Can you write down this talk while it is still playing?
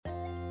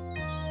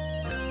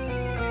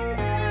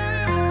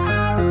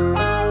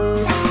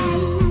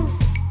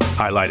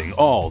highlighting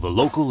all the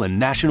local and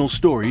national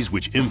stories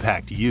which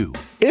impact you.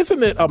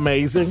 Isn't it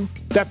amazing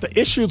that the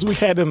issues we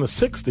had in the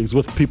 60s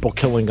with people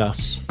killing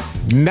us,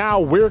 now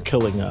we're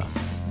killing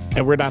us,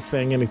 and we're not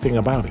saying anything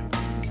about it?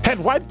 Had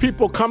white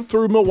people come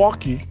through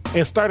Milwaukee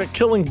and started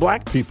killing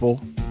black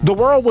people, the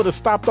world would have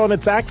stopped on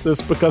its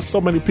axis because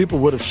so many people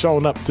would have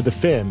shown up to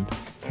defend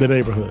the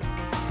neighborhood.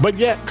 But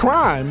yet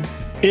crime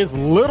is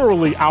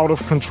literally out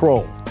of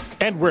control,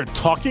 and we're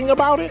talking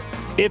about it?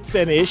 It's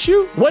an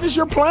issue? What is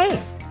your plan?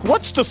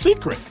 What's the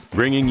secret?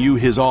 Bringing you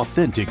his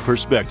authentic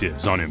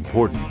perspectives on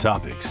important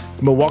topics.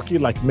 Milwaukee,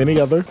 like many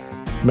other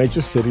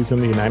major cities in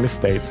the United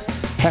States,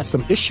 has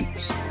some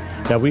issues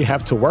that we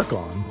have to work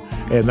on,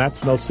 and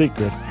that's no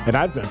secret. And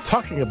I've been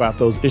talking about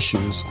those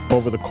issues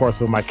over the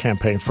course of my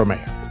campaign for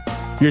mayor.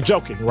 You're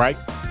joking, right?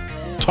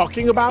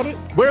 Talking about it?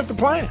 Where's the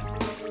plan?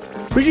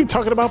 We keep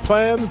talking about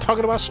plans and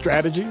talking about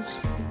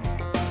strategies.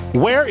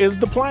 Where is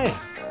the plan?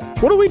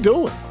 What are we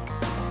doing?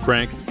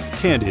 Frank,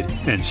 candid,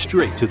 and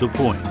straight to the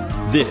point.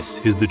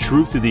 This is The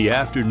Truth in the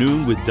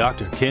Afternoon with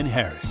Dr. Ken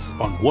Harris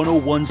on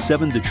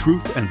 101.7 The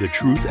Truth and The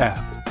Truth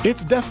app.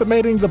 It's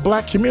decimating the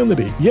black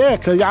community. Yeah,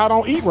 because y'all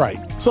don't eat right.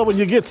 So when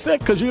you get sick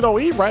because you don't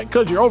eat right,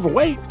 because you're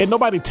overweight, and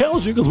nobody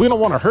tells you because we don't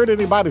want to hurt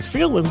anybody's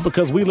feelings,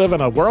 because we live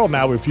in a world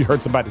now where if you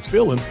hurt somebody's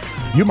feelings,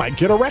 you might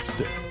get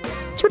arrested.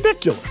 It's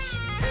ridiculous.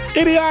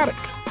 Idiotic.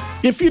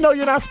 If you know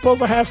you're not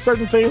supposed to have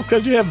certain things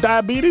because you have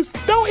diabetes,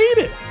 don't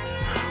eat it.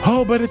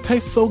 Oh, but it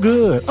tastes so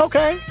good.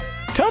 Okay.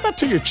 Tell that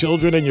to your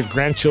children and your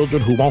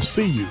grandchildren who won't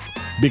see you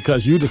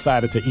because you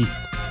decided to eat.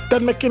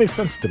 Doesn't make any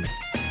sense to me.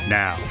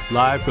 Now,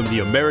 live from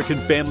the American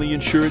Family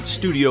Insurance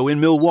Studio in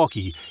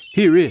Milwaukee,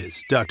 here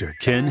is Dr.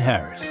 Ken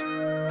Harris.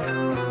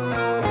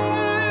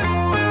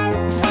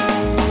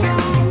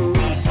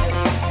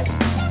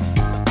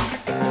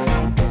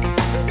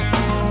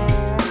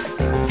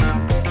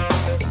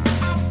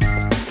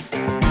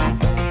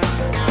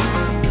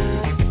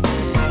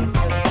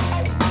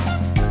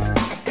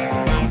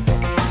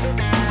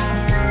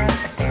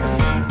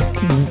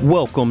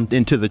 Welcome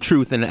into The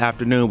Truth in the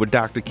Afternoon with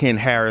Dr. Ken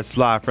Harris,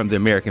 live from the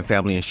American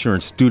Family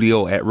Insurance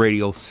Studio at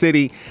Radio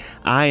City.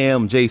 I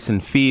am Jason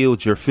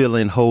Fields, your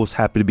fill-in host.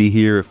 Happy to be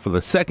here for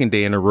the second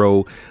day in a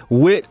row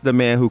with the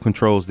man who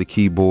controls the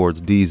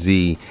keyboards,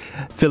 DZ,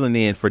 filling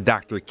in for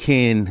Dr.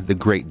 Ken, the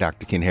great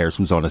Dr. Ken Harris,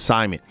 who's on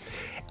assignment.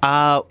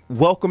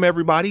 Welcome,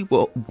 everybody.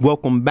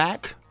 Welcome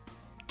back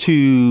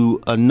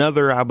to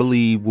another, I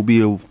believe, will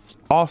be an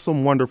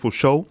awesome, wonderful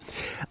show.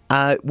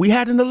 We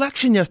had an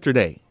election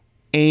yesterday.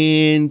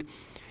 And,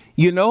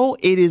 you know,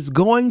 it is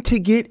going to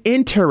get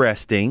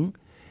interesting,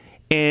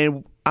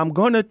 and I'm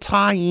going to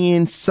tie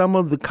in some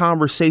of the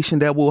conversation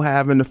that we'll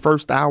have in the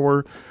first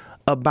hour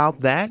about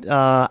that.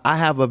 I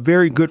have a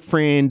very good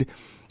friend,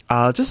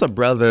 just a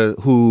brother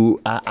who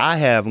I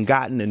have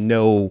gotten to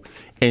know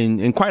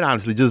and quite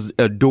honestly just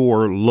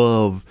adore,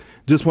 love,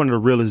 just one of the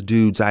realest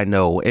dudes I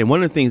know. And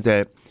one of the things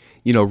that,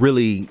 you know,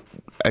 really,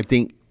 I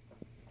think,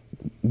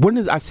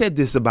 I said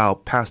this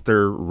about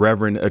Pastor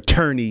Reverend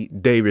Attorney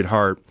David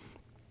Hart.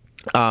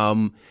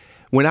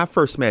 When I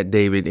first met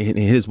David and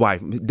his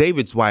wife,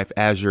 David's wife,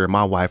 Azure, and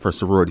my wife are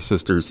sorority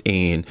sisters,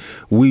 and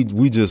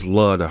we just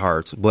love the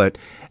Harts. But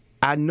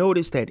I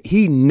noticed that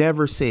he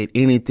never said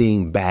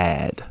anything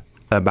bad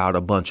about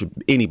a bunch of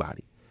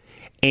anybody.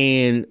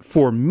 And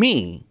for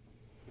me,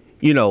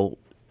 you know,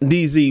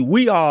 DZ,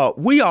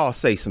 we all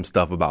say some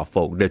stuff about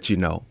folk that you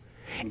know.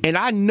 And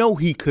I know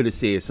he could have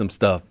said some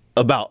stuff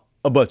about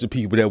a bunch of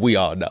people that we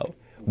all know,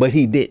 but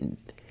he didn't.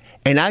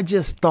 And I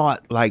just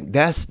thought, like,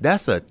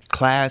 that's a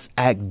class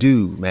act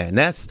dude, man.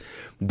 That's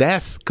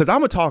because I'm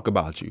gonna talk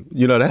about you.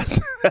 You know, that's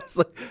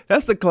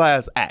a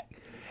class act.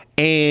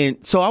 And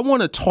so I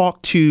want to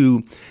talk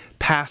to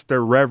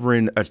Pastor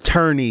Reverend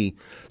Attorney,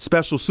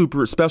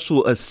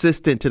 special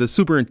assistant to the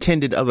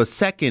superintendent of the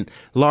second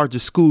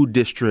largest school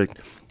district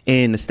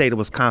in the state of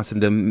Wisconsin,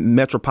 the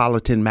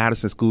Metropolitan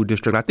Madison School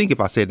District. I think if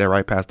I said that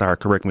right, Pastor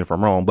Hart, correct me if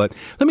I'm wrong, but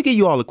let me give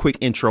you all a quick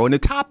intro. And the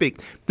topic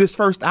this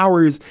first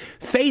hour is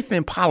faith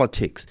and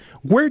politics.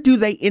 Where do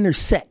they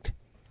intersect?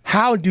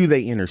 How do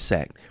they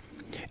intersect?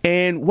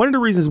 And one of the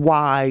reasons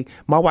why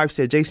my wife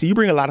said, Jason, you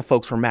bring a lot of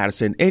folks from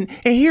Madison. And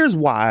here's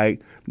why,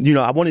 you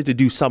know, I wanted to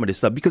do some of this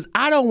stuff, because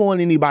I don't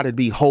want anybody to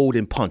be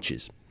holding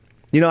punches.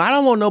 You know, I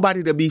don't want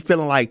nobody to be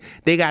feeling like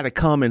they got to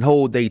come and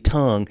hold their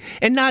tongue.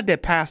 And not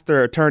that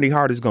Pastor Attorney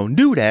Hart is going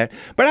to do that,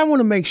 but I want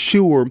to make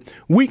sure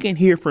we can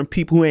hear from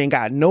people who ain't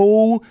got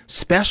no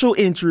special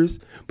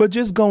interest, but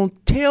just going to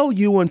tell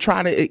you and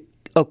try to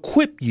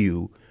equip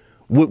you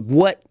with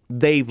what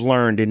they've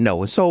learned and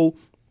know. And so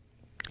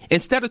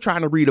instead of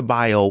trying to read a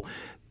bio,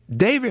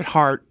 David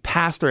Hart,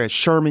 pastor at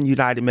Sherman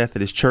United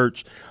Methodist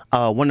Church,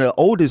 one of the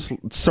oldest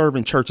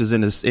serving churches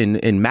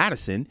in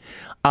Madison,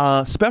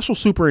 special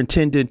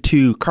superintendent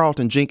to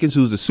Carlton Jenkins,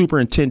 who's the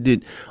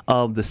superintendent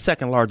of the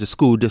second largest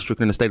school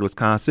district in the state of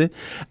Wisconsin.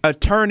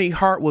 Attorney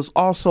Hart was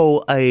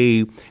also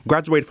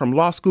graduated from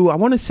law school, I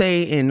want to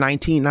say in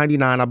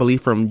 1999, I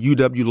believe, from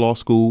UW Law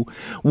School,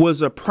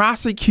 was a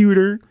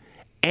prosecutor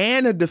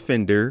and a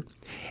defender,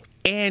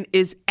 and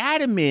is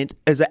adamant,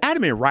 as an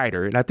adamant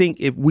writer. And I think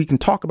if we can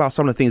talk about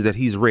some of the things that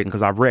he's written,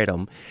 because I've read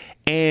them,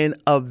 and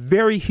a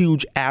very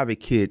huge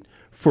advocate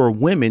for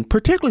women,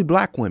 particularly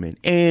Black women.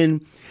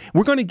 And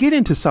we're going to get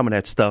into some of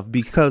that stuff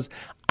because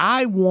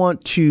I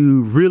want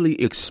to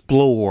really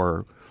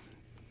explore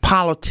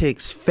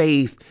politics,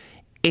 faith,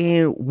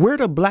 and where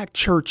the Black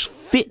church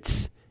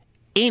fits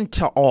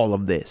into all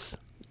of this.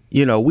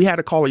 You know, we had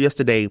a caller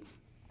yesterday,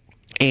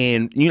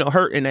 and, you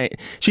know,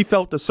 she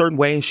felt a certain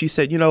way, and she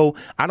said, you know,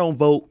 I don't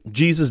vote.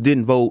 Jesus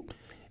didn't vote.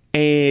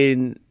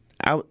 And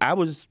I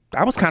was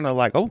kind of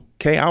like,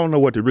 okay, I don't know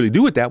what to really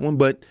do with that one.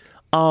 But,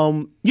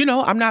 you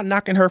know, I'm not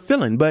knocking her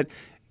feeling. But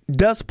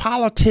does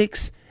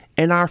politics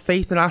and our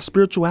faith and our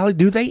spirituality,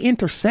 do they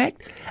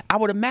intersect? I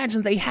would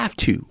imagine they have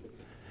to.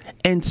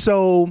 And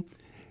so,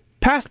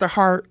 Pastor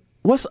Hart,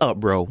 what's up,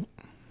 bro?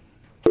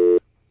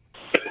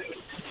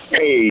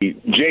 Hey,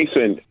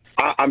 Jason,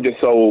 I'm just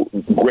so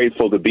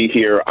grateful to be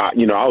here. I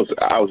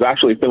was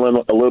actually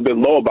feeling a little bit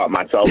low about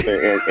myself,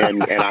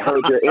 and I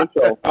heard your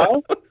intro.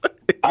 Huh?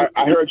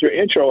 I heard your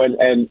intro,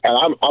 and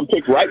I'm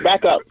picked right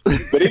back up.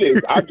 But it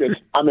is.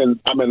 I'm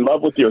in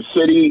love with your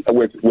city,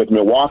 with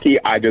Milwaukee.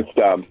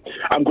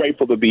 I'm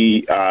grateful to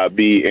be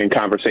in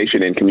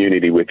conversation and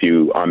community with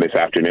you on this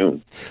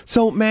afternoon.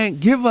 So, man,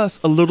 give us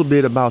a little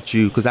bit about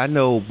you, because I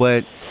know,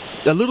 but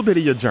a little bit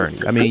of your journey.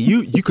 I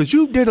mean, because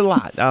you did a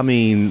lot. I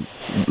mean,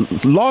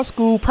 law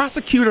school,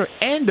 prosecutor,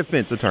 and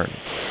defense attorney.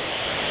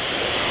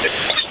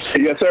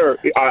 Yes, sir.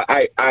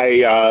 I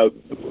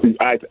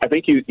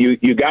think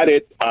you got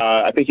it.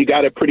 I think you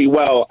got it pretty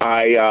well.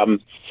 I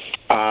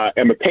am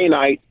a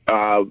Payneite,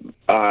 a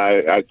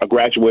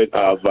graduate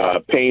of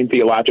Payne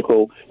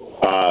Theological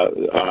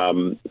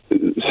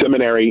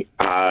Seminary,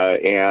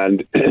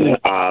 and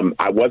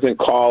I wasn't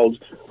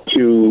called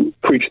to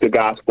preach the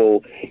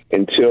gospel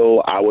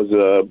until I was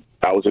a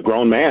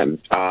grown man,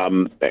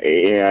 and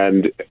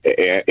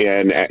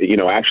you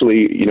know,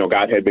 actually, you know,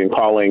 God had been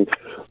calling,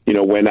 you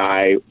know, when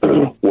I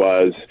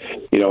was,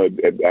 you know,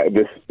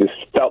 this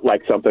felt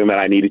like something that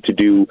I needed to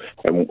do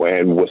and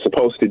was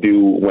supposed to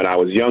do when I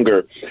was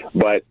younger.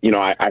 But, you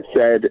know, I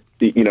said,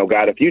 you know,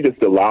 God, if you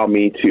just allow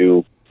me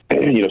to,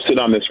 you know, sit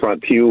on this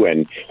front pew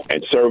and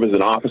serve as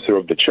an officer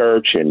of the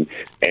church and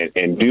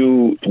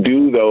do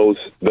those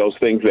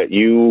things that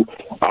you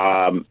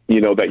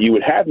know, that you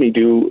would have me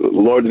do,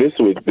 Lord, this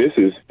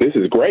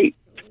is great.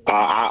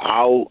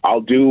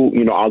 I'll do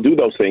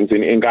those things,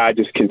 and God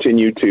just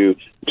continued to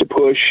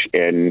push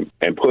and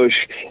push,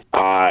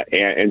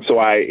 and so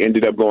I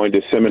ended up going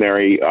to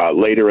seminary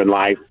later in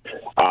life,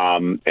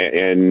 and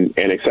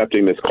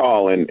accepting this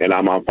call, and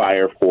I'm on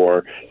fire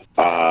for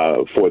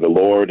the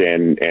Lord,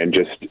 and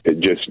just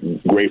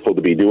grateful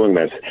to be doing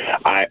this.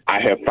 I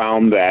have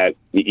found that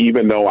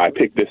even though I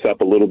picked this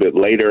up a little bit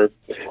later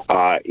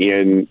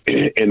in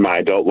my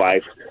adult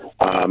life,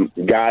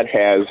 God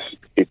has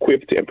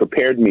equipped and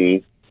prepared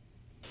me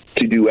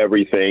to do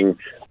everything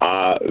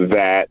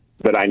that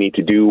I need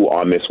to do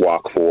on this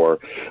walk for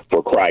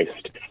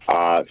Christ.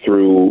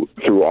 Through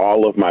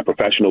all of my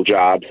professional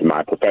jobs,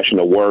 my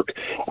professional work,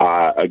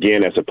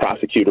 again, as a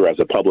prosecutor, as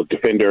a public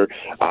defender,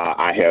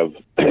 I have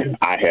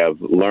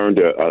learned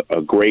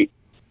a great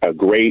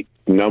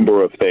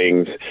number of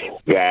things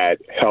that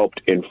helped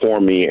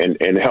inform me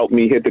and helped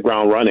me hit the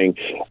ground running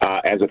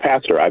as a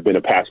pastor. I've been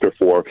a pastor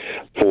for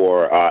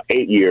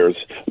 8 years,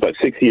 but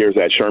 6 years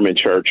at Sherman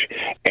Church,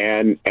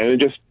 and I'm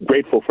just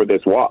grateful for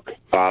this walk.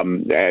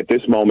 At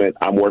this moment,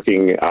 I'm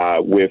working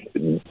with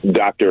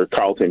Dr.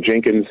 Carlton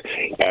Jenkins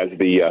as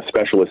the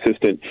special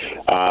assistant,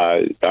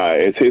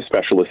 as his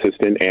special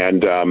assistant,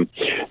 and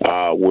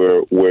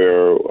we're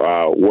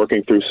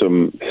working through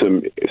some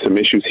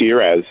issues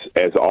here as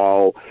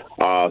all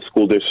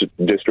school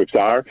districts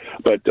are,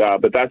 but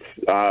that's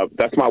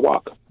my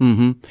walk.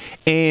 Mm-hmm.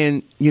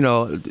 And, you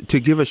know, to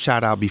give a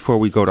shout out before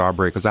we go to our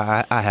break, because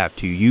I have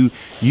to,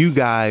 you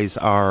guys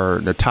are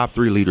the top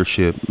 3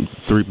 leadership,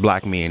 3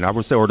 Black men, I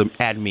would say, or the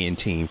admin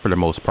team for the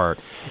most part.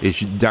 It's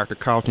Dr.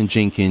 Carlton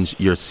Jenkins,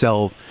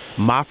 yourself,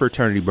 my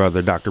fraternity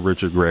brother, Dr.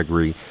 Richard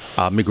McGregory,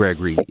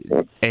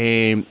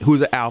 and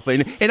who's an alpha.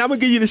 And I'm going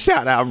to give you the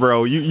shout out,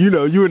 bro. You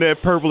know, you and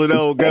that purple and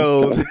old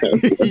gold,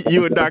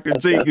 you and Dr.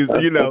 Jenkins,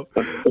 you know.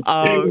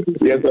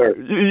 Yes, sir.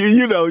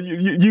 You know,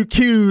 you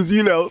cues,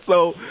 you know.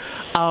 So,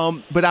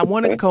 but I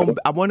want to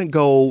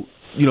go,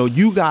 you know,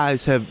 you've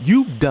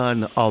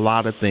done a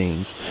lot of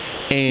things.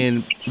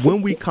 And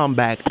when we come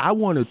back, I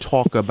want to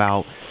talk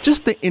about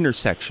just the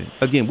intersection.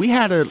 Again, we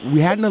had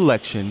an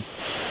election,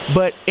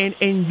 but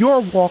in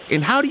your walk,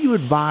 and how do you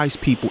advise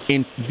people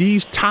in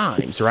these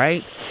times,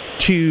 right?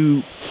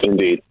 To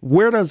indeed,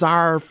 where does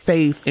our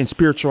faith and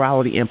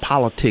spirituality and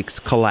politics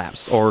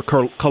collapse or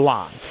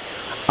collide?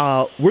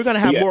 We're going to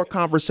have more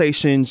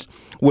conversations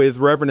with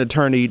Reverend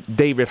Attorney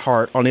David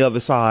Hart on the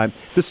other side.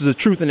 This is The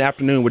Truth in the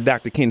Afternoon with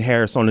Dr. Ken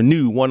Harris on the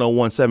new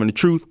 1017 The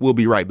Truth. We'll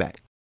be right back.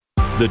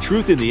 The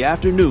Truth in the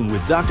Afternoon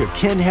with Dr.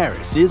 Ken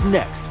Harris is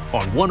next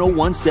on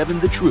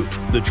 1017 The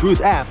Truth, the Truth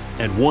app,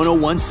 and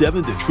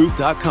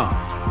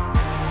 1017thetruth.com.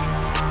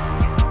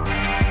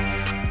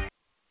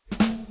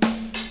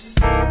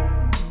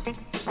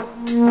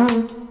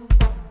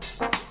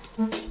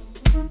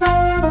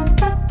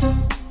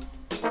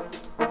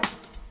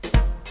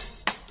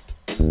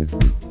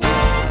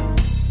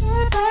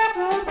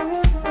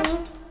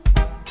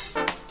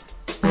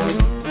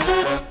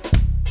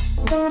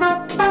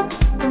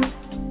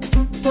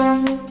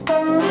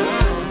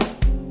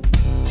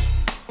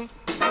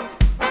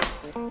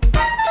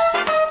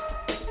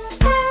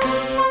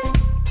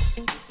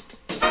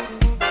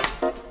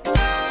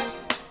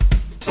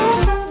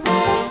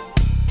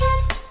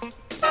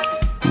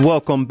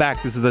 Welcome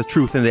back. This is The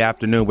Truth in the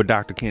Afternoon with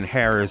Dr. Ken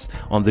Harris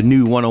on the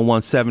new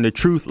 101.7 The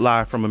Truth,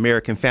 live from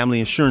American Family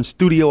Insurance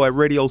Studio at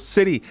Radio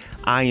City.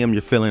 I am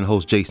your fill-in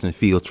host, Jason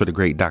Fields, for the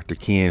great Dr.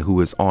 Ken,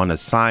 who is on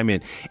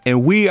assignment.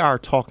 And we are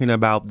talking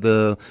about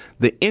the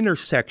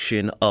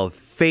intersection of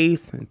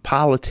faith and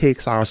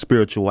politics, our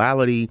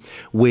spirituality,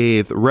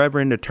 with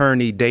Reverend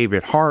Attorney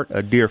David Hart,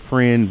 a dear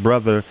friend,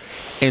 brother.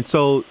 And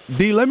so,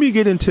 D, let me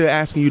get into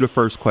asking you the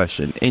first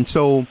question. And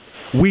so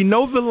we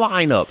know the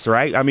lineups,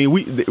 right? I mean,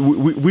 we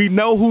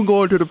know who's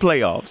going to the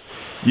playoffs.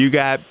 You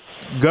got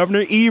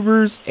Governor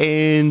Evers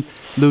and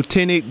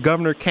Lieutenant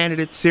Governor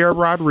candidate Sarah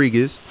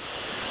Rodriguez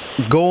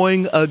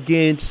going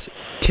against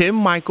Tim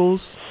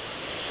Michels.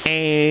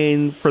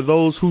 And for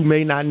those who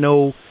may not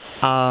know,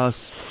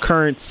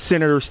 current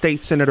State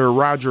Senator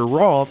Roger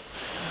Roth.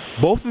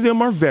 Both of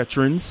them are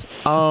veterans.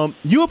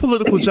 You're a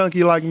political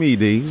junkie like me,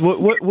 D.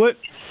 What?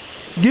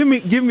 Give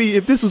me.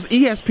 If this was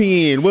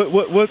ESPN,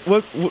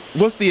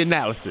 what's the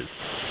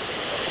analysis?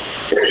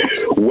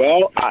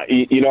 Well,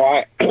 I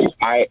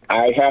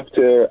have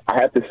to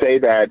say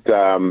that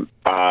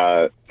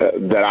I've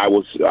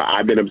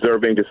been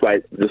observing just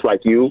like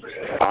you.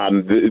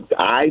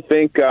 I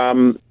think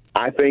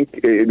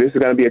this is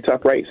going to be a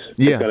tough race.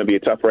 Yeah. It's going to be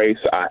a tough race.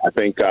 I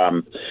think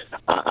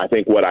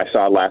what I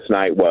saw last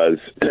night was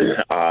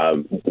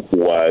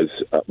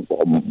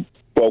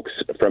folks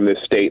from this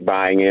state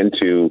buying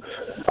into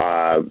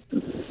the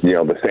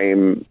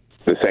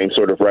same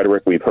sort of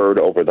rhetoric we've heard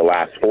over the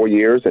last 4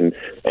 years and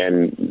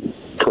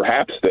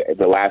perhaps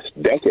the last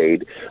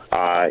decade,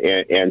 as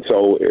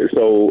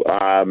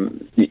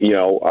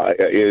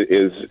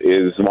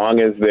long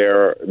as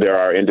there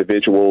are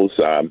individuals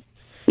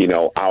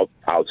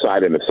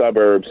outside in the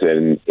suburbs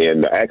and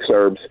in the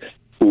exurbs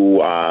who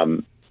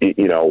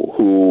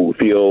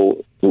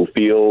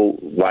feel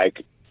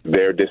like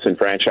they're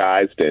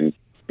disenfranchised and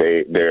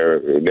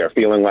they're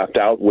feeling left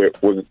out, we're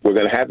going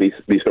to have these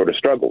sort of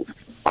struggles.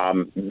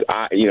 I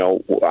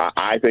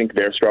think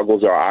their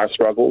struggles are our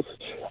struggles,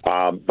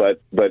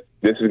 but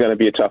this is going to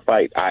be a tough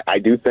fight. I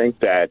do think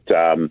that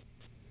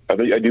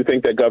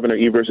Governor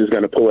Evers is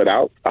going to pull it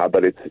out,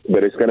 but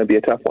it's going to be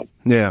a tough one.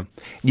 Yeah,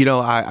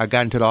 I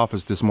got into the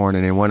office this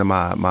morning, and one of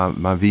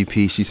my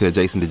VP, she said,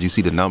 "Jason, did you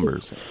see the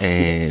numbers?"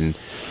 And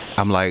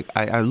I'm like,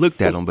 I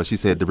looked at them, but she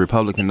said the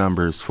Republican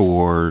numbers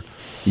for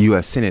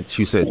U.S. Senate,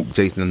 she said,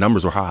 Jason, the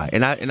numbers were high.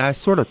 And I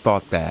sort of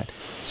thought that.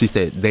 She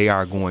said they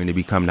are going to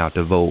be coming out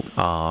to vote.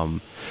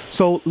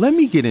 So let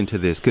me get into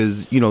this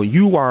because,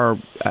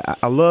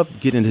 I love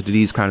getting into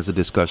these kinds of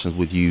discussions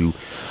with you.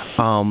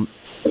 From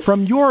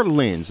your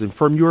lens and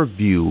from your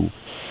view,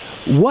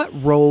 what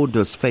role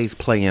does faith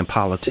play in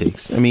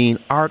politics? I mean,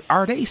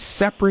 are they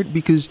separate?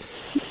 Because,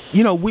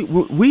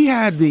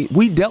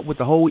 we dealt with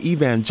the whole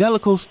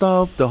evangelical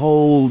stuff, the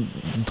whole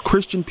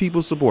Christian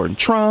people supporting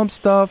Trump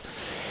stuff.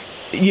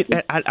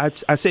 I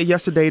said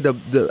yesterday,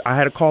 I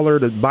had a caller,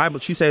 the Bible,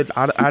 she said,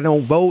 I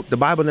don't vote. The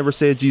Bible never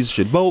said Jesus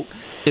should vote.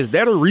 Is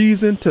that a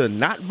reason to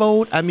not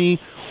vote? I mean,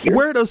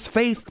 where does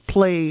faith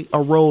play a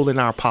role in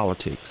our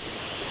politics?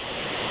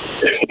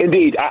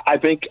 Indeed. I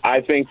think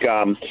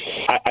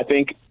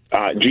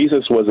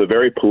Jesus was a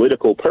very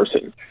political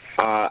person.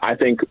 I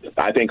think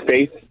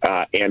faith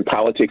and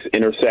politics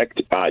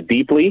intersect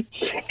deeply,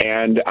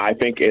 and I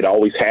think it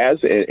always has,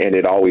 and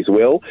it always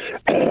will.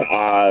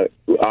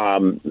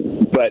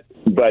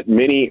 But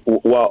many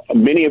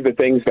of the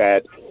things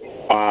that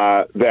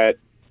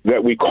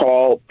we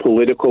call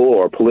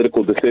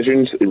political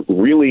decisions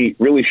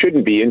really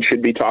shouldn't be, and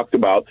should be talked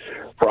about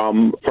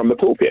from the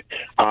pulpit.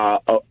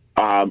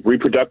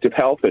 Reproductive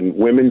health and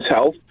women's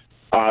health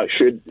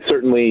should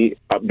certainly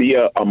be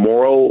a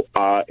moral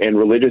and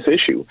religious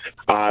issue.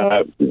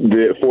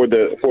 For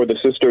the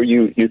sister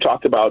you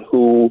talked about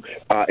who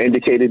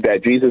indicated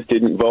that Jesus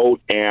didn't vote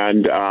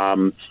and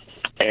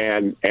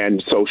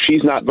so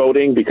she's not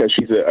voting because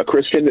she's a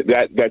Christian.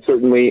 That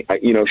certainly,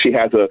 she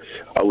has a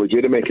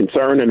legitimate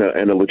concern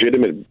and a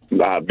legitimate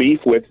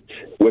beef with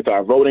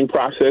our voting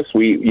process.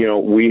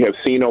 We have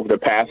seen over the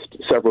past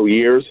several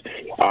years,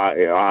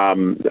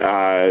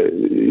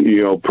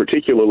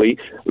 particularly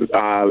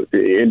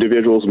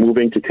individuals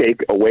moving to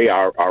take away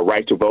our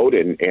right to vote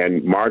and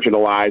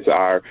marginalize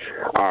our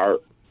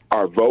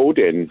vote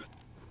and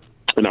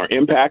our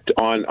impact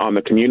on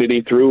the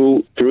community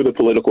through the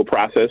political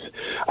process,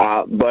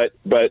 but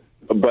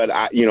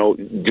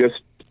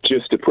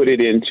just to put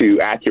it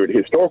into accurate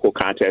historical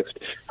context,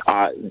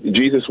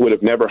 Jesus would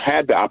have never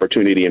had the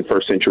opportunity in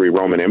first century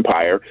Roman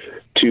Empire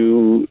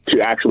to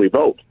actually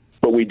vote.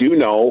 But we do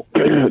know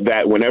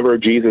that whenever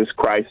Jesus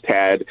Christ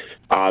had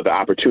the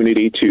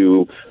opportunity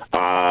to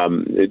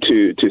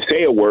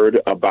say a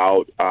word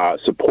about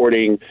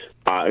supporting,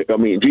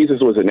 Jesus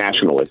was a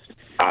nationalist.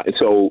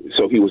 So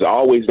he was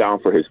always down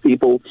for his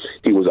people.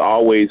 He was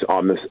always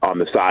on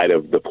the side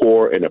of the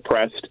poor and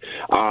oppressed.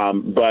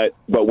 But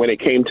when it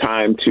came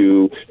time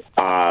to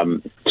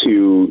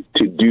do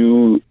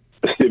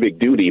civic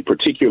duty,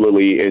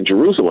 particularly in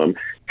Jerusalem,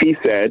 he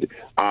said,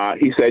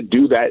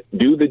 do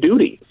the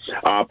duty.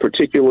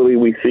 Particularly,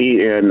 we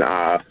see in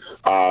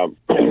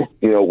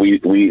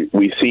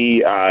we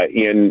see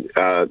in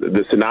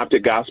the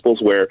Synoptic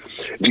Gospels where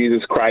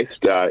Jesus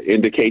Christ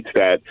indicates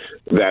that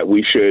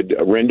we should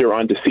render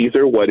unto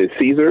Caesar what is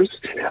Caesar's,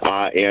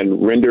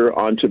 and render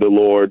unto the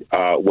Lord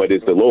what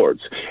is the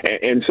Lord's.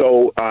 And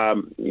so,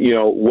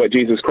 what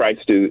Jesus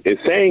Christ is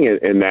saying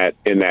in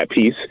that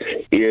piece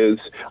is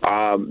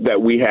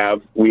that we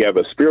have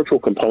a spiritual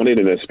component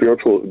and a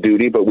spiritual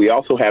duty, but we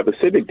also have a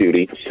civic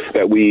duty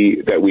that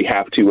we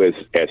have to as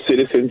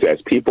citizens,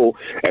 as people,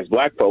 as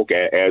Black folk,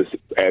 as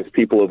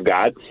people of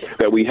God,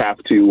 that we have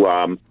to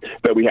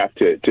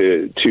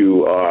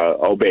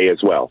obey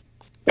as well.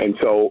 And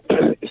so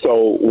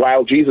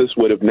while Jesus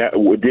would have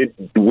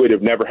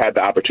never had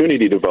the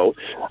opportunity to vote,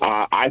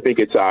 I think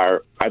it's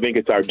our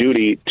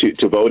duty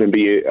to vote and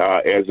be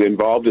as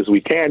involved as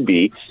we can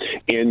be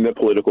in the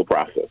political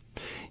process.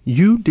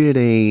 You did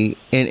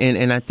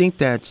and I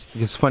think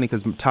it's funny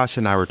because Tasha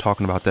and I were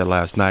talking about that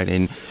last night,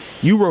 and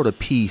you wrote a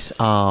piece,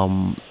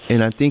 and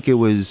I think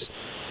you wrote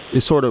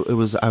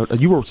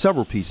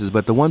several pieces,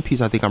 but the one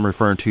piece I think I'm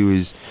referring to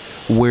is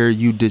where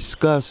you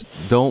discuss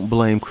don't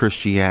blame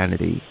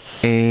Christianity.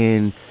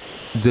 And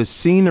the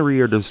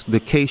scenery or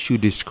the case you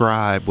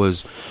described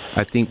was,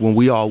 I think, when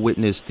we all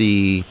witnessed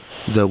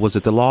was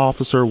it the law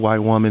officer, white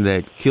woman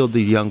that killed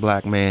the young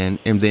Black man,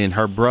 and then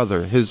her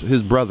brother,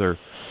 his brother,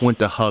 went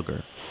to hug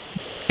her.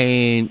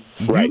 And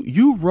right.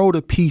 you wrote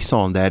a piece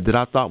on that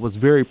I thought was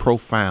very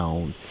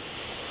profound,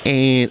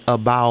 and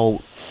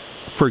about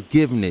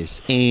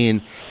forgiveness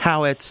and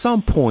how at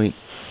some point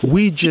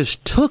we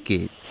just took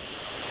it,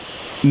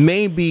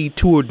 maybe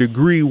to a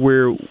degree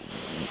where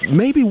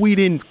maybe we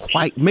don't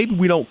quite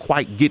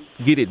get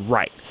it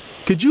right.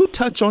 Could you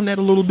touch on that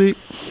a little bit?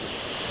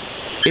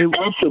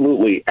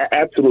 Absolutely.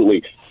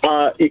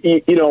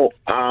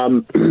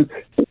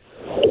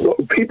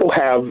 People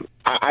have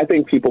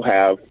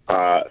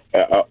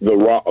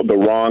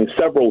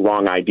several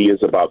wrong ideas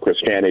about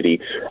Christianity.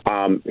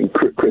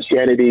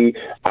 Christianity,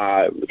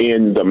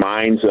 in the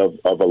minds of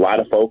a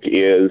lot of folk,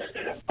 is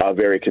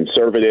very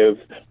conservative,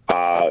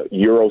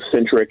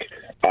 Eurocentric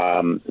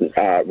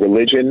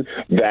religion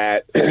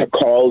that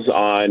calls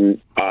on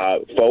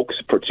folks,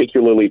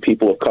 particularly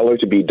people of color,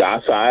 to be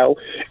docile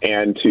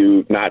and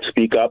to not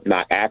speak up,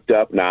 not act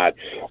up, not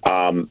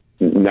move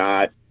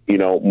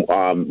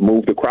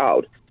the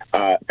crowd.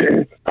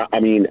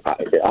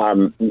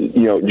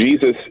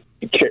 Jesus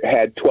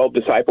had 12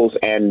 disciples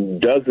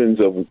and dozens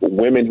of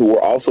women who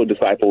were also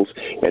disciples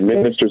and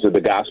ministers of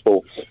the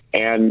gospel,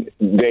 and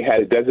they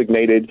had a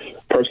designated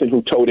person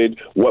who toted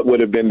what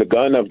would have been the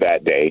gun of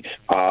that day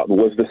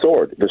was the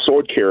sword. The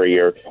sword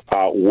carrier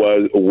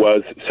was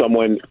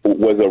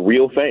a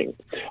real thing.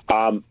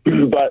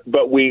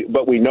 But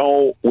we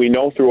know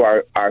through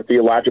our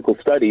theological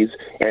studies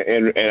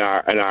and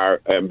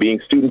our being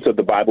students of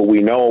the Bible,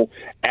 we know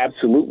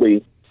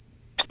absolutely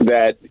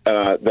that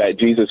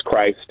Jesus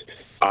Christ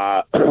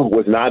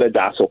was not a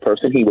docile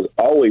person. He was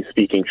always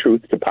speaking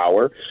truth to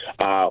power,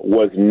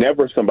 was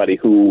never somebody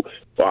who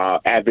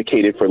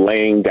advocated for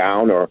laying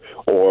down or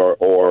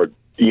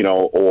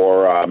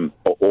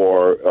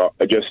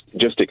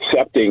just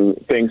accepting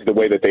things the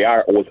way that they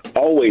are. Was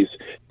always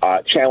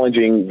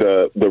challenging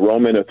the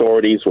Roman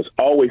authorities, was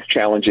always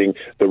challenging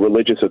the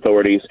religious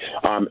authorities.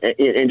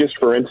 And just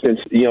for instance,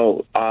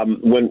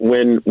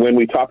 when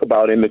we talk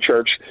about in the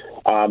church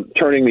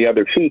turning the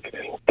other cheek,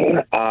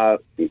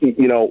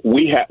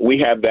 we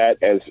have that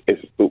as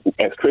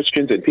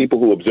Christians and people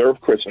who observe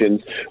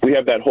Christians, we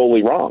have that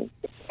wholly wrong.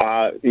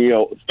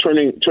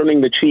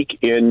 Turning the cheek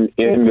in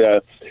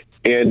the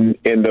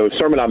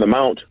Sermon on the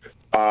Mount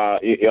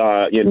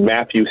in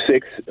Matthew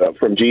 6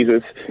 from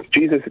Jesus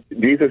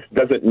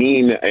doesn't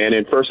mean, and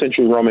in first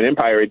century Roman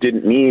Empire, it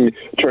didn't mean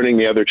turning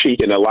the other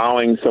cheek and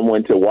allowing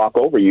someone to walk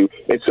over you.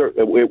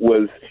 It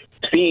was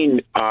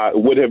seen,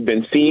 would have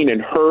been seen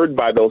and heard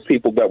by those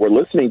people that were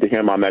listening to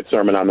him on that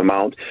Sermon on the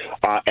Mount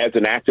as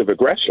an act of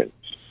aggression.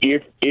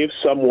 If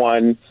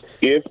someone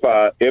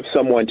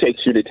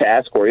takes you to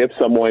task, or if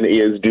someone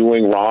is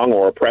doing wrong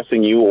or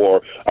oppressing you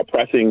or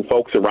oppressing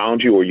folks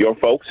around you or your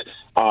folks,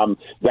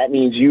 that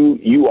means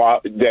you are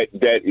that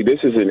this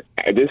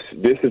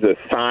is a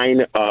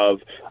sign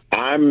of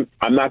I'm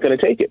not going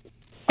to take it.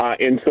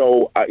 And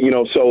so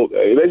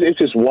it's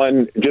just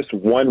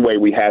one way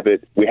we have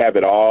it. We have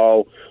it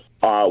all.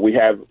 We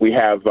have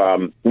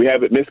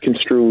it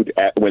misconstrued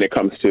when it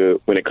comes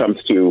to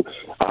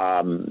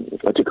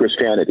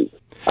Christianity.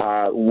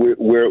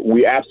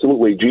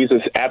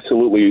 Jesus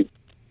absolutely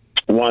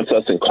wants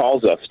us and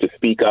calls us to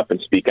speak up and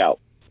speak out.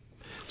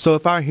 So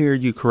if I hear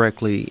you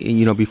correctly,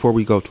 before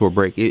we go to a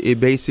break, it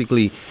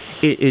basically,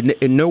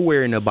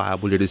 nowhere in the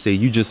Bible did it say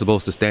you just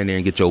supposed to stand there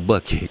and get your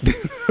butt kicked.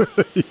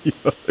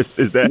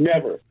 Is that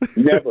never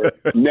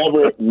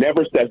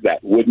says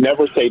that? Would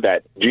never say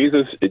that.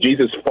 Jesus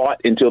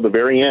fought until the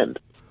very end.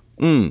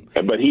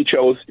 But he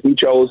chose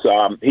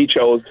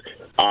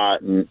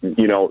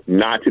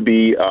not to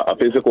be a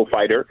physical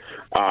fighter,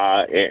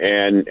 because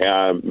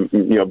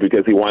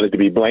he wanted to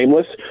be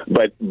blameless.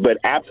 But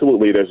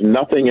absolutely, there's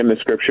nothing in the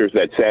scriptures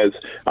that says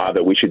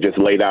that we should just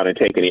lay down and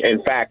take any.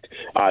 In fact,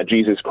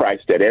 Jesus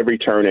Christ at every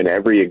turn and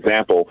every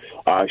example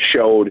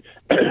showed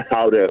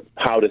how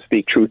to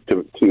speak truth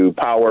to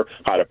power,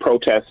 how to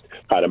protest,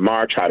 how to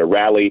march, how to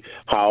rally,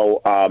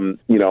 how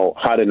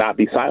to not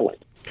be silent.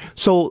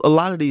 So a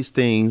lot of these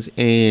things,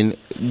 and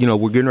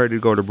we're getting ready to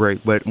go to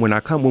break, but when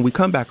we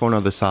come back on the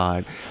other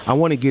side, I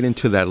want to get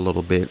into that a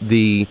little bit.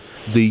 The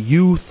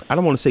youth, I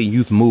don't want to say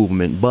youth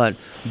movement, but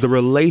the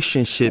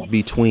relationship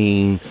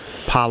between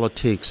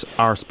politics,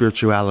 our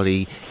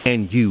spirituality,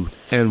 and youth,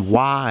 and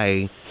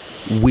why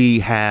we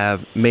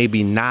have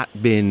maybe not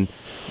been,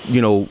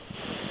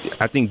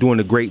 I think,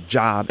 doing a great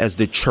job as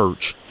the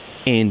church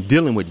in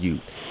dealing with youth.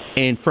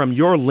 And from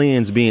your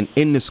lens, being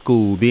in the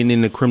school, being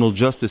in the criminal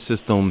justice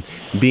system,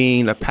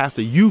 being a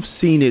pastor, you've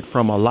seen it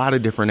from a lot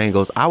of different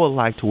angles. I would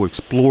like to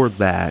explore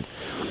that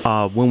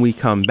when we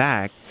come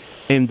back.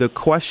 And the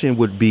question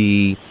would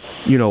be,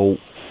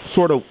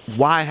 sort of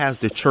why has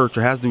the church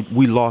or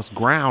we lost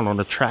ground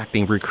on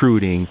attracting,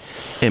 recruiting,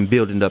 and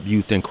building up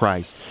youth in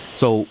Christ?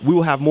 So we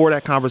will have more of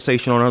that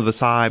conversation on the other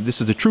side.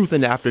 This is The Truth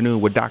in the Afternoon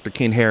with Dr.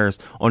 Ken Harris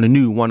on the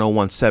new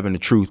 1017 The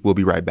Truth. We'll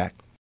be right back.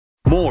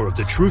 More of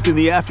The Truth in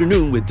the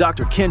Afternoon with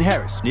Dr. Ken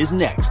Harris is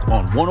next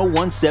on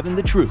 1017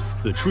 The Truth,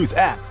 The Truth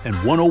app, and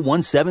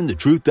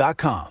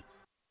 1017thetruth.com.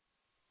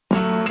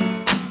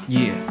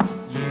 Yeah.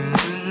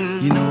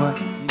 You know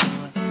what?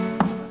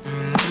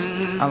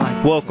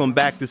 Welcome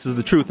back. This is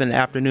The Truth in the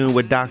Afternoon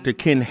with Dr.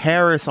 Ken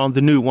Harris on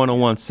the new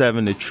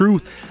 1017 The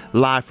Truth,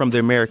 live from the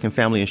American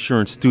Family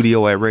Insurance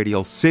Studio at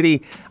Radio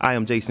City. I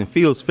am Jason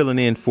Fields, filling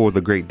in for the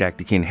great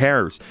Dr. Ken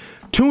Harris.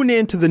 Tune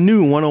in to the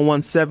new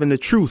 1017 The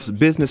Truth's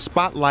Business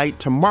Spotlight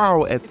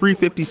tomorrow at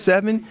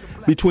 3:57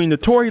 between the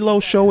Tory Lowe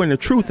Show and The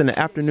Truth in the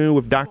Afternoon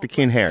with Dr.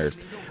 Ken Harris.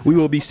 We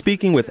will be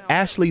speaking with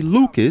Ashley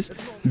Lucas,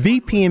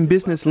 VP and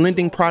Business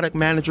Lending Product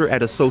Manager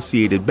at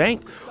Associated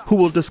Bank, who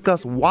will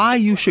discuss why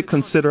you should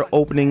consider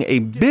opening a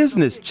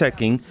business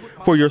checking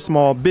for your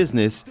small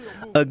business.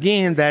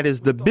 Again, that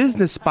is the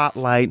Business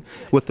Spotlight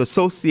with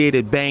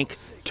Associated Bank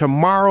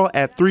tomorrow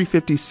at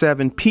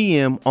 3:57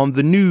 p.m. on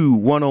the new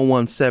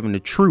 1017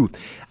 The Truth.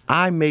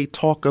 I may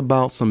talk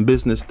about some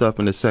business stuff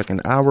in the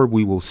second hour.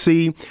 We will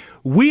see.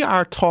 We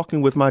are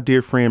talking with my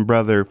dear friend,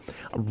 brother,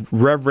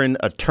 Reverend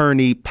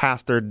Attorney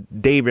Pastor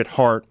David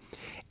Hart,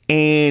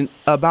 and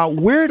about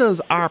where does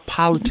our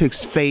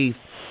politics,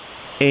 faith,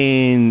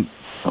 and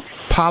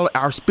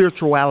our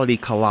spirituality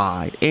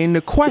collide. And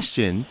the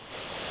question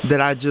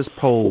that I just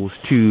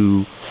posed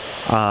to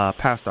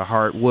Pastor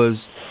Hart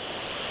was,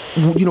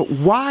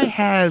 why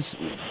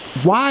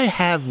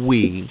have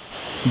we,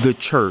 the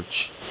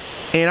church,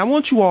 and I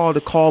want you all to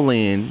call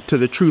in to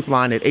the Truth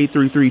line at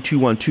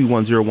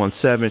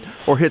 833-212-1017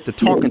 or hit the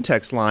talk and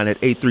text line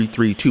at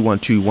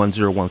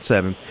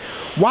 833-212-1017.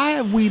 Why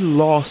have we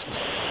lost,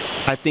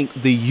 I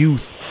think, the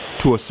youth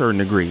to a certain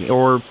degree?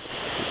 Or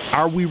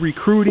are we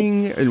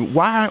recruiting? And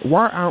why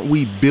aren't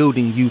we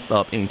building youth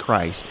up in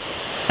Christ?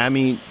 I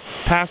mean,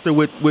 Pastor,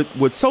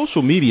 with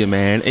social media,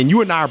 man, and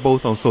you and I are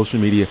both on social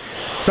media,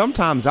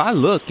 sometimes I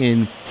look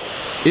and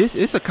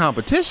it's a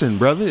competition,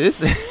 brother.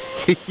 It's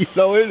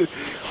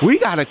we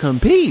got to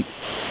compete.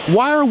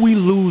 Why are we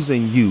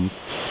losing youth,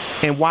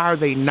 and why are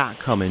they not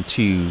coming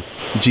to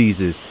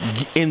Jesus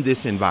in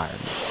this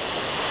environment?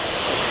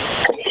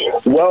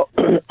 Well,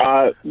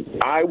 I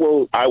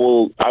will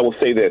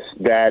say this,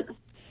 that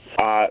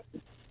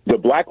the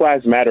Black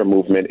Lives Matter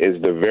movement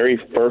is the very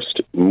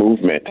first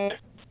movement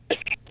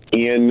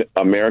in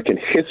American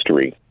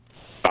history,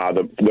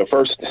 the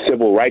first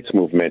civil rights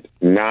movement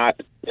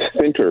not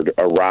centered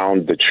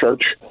around the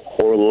church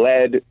or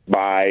led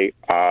by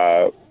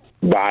a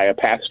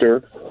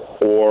pastor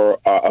or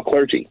a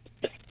clergy.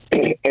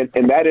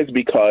 And that is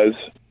because,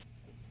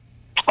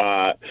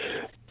 quite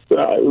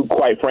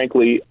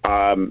frankly,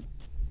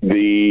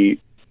 the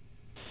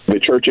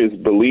church's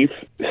belief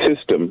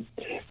system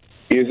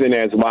isn't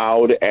as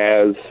loud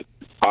as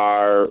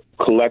our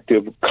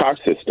collective car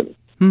system.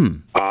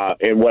 And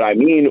what I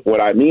mean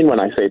when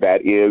I say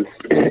that is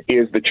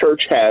the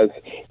church has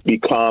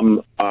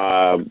become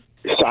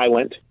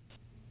silent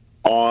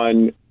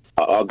on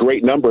a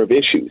great number of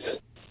issues.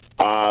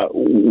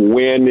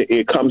 When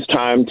it comes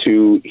time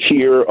to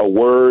hear a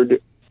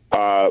word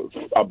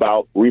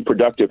about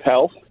reproductive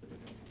health,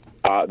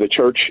 the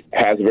church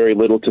has very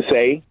little to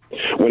say.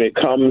 When it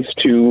comes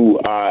to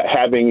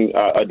having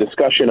a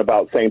discussion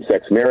about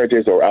same-sex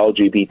marriages or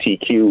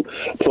LGBTQ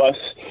plus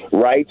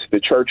rights, the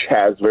church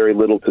has very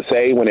little to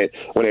say. When it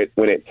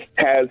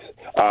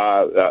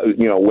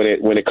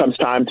comes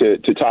time to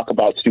talk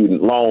about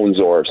student loans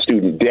or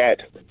student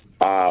debt,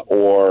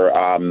 or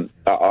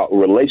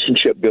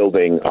relationship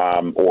building,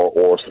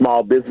 or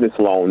small business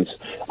loans,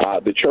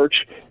 the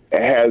church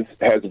has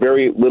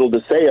very little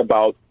to say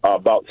about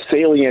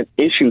salient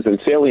issues and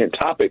salient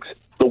topics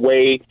the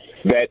way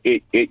that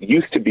it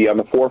used to be on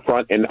the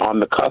forefront and on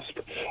the cusp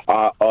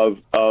of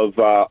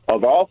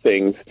all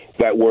things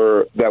that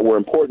were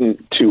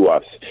important to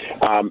us.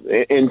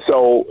 And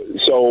so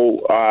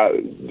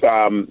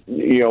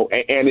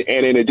and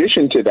in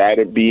addition to that,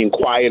 it being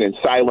quiet and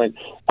silent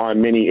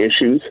on many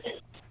issues.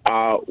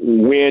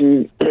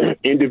 When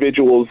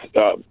individuals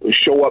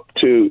show up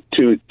to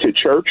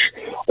church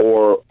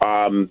or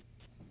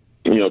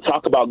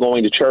talk about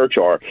going to church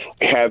or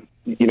have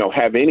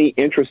any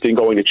interest in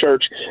going to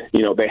church,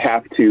 they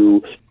have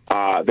to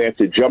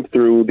jump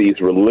through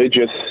these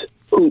religious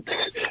hoops.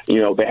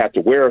 They have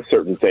to wear a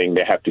certain thing.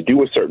 They have to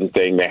do a certain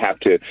thing. They have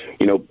to,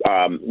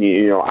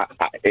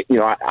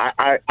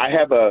 I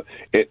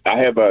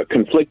have a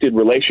conflicted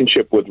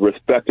relationship with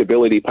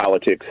respectability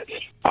politics.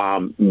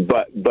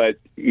 But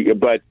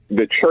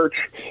the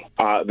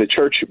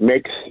church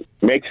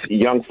makes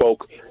young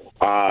folk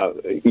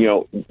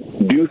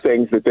do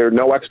things that there are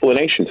no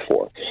explanations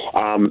for.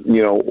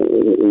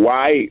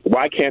 Why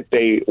can't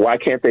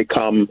they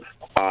come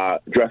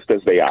dressed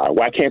as they are?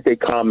 Why can't they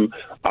come?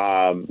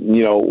 So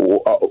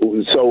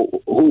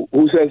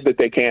who says that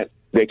they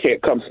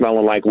can't come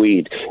smelling like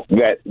weed?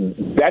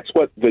 That's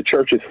what the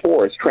church is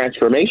for. It's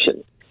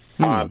transformation.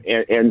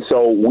 And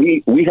so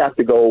we have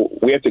to go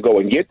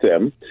and get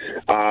them.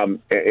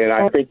 And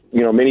I think,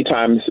 many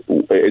times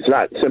it's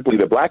not simply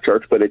the black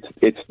church, but it's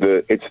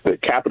the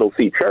capital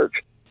C church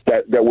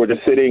that we're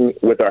just sitting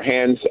with our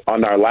hands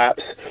on our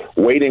laps,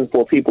 waiting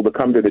for people to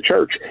come to the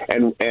church.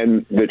 And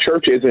the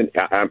church isn't,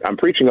 I'm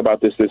preaching about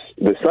this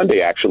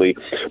Sunday, actually.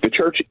 The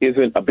church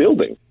isn't a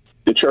building.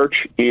 The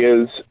church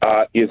is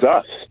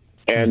us.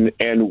 And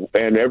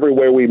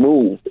everywhere we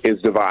move is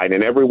divine,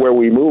 and everywhere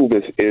we move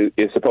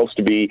is supposed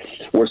to be,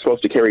 we're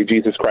supposed to carry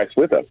Jesus Christ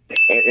with us.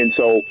 And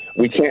so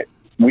we can't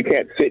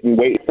sit and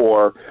wait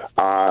for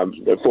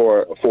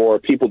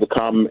people to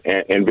come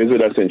and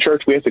visit us in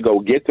church. We have to go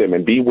get them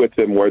and be with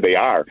them where they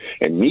are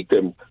and meet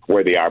them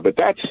where they are. But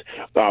that's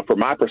from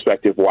my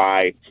perspective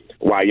why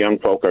young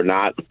folk are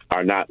not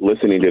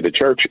listening to the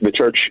church. The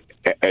church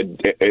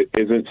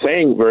isn't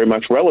saying very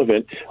much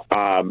relevant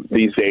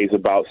these days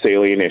about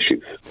salient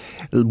issues.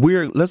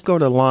 Let's go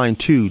to line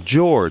 2.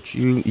 George,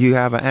 you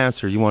have an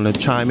answer. You want to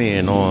chime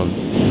in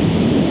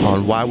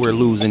on why we're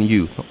losing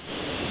youth?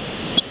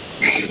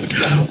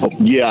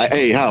 Yeah.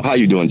 Hey, how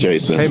you doing,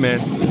 Jason? Hey, man.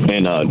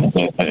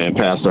 And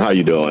Pastor, how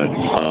you doing?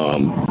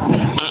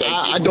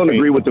 I don't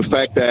agree with the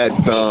fact that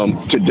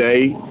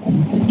today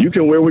you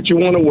can wear what you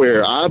want to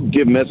wear. I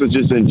give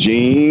messages in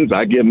jeans.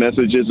 I give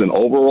messages in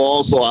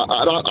overalls. So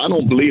I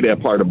don't believe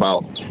that part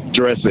about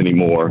dress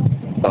anymore.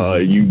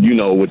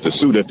 With the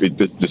suit, if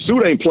the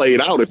suit ain't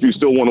played out, if you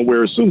still want to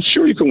wear a suit,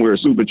 sure you can wear a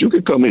suit, but you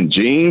could come in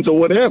jeans or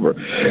whatever.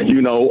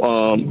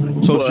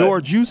 So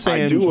George, you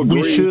saying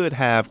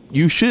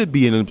you should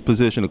be in a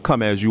position to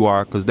come as you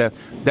are, because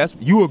that's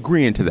you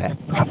agreeing to that.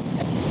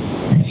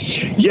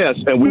 Yes,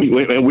 and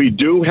we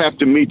do have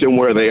to meet them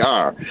where they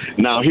are.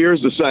 Now, at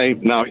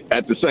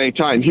the same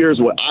time, here's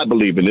what I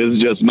believe in. This is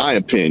just my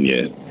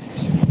opinion.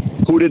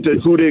 Who did they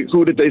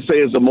say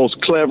is the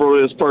most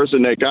cleverest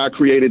person that God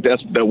created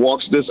that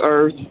walks this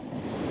earth?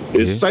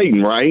 It's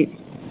Satan, right?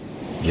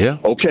 Yeah.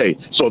 Okay,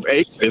 so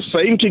if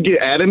Satan could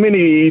get Adam and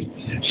Eve,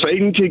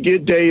 Satan could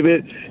get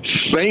David,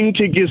 Satan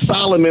could get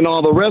Solomon,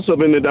 all the rest of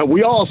them,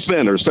 we all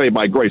sinners saved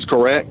by grace,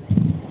 correct?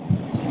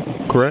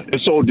 Correct.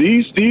 And so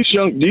these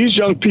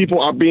young people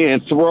are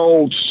being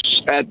thrown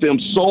at them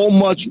so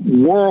much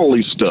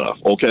worldly stuff.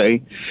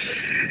 Okay.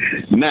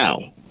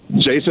 Now,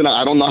 Jason,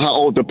 I don't know how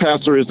old the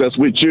pastor is that's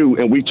with you,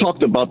 and we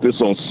talked about this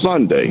on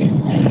Sunday.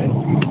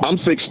 I'm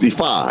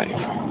 65.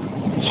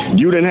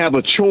 You didn't have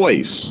a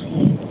choice.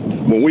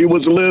 When we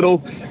was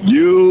little,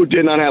 you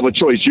did not have a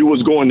choice. You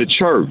was going to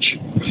church.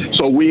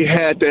 So we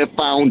had that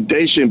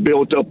foundation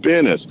built up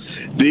in us.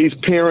 These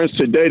parents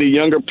today, the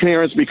younger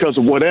parents, because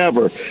of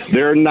whatever,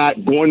 they're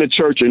not going to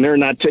church and they're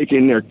not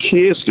taking their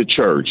kids to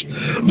church.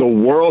 The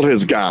world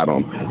has got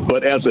them.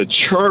 But as a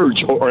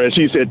church, or as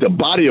he said, the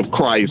body of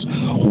Christ,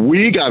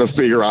 we got to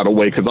figure out a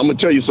way. Because I'm going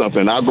to tell you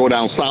something. I go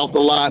down south a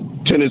lot,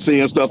 Tennessee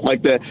and stuff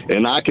like that,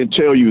 and I can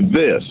tell you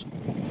this.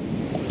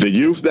 The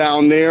youth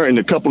down there and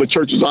a couple of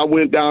churches I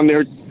went down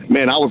there,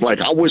 man, I was like,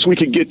 I wish we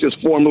could get this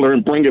formula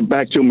and bring it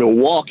back to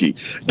Milwaukee.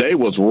 They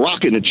was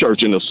rocking the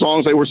church and the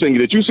songs they were singing.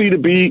 Did you see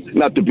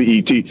not the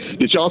BET?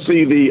 Did y'all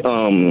see the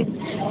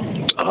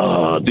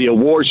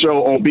award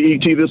show on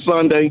BET this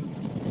Sunday?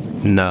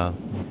 No.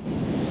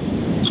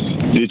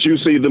 Did you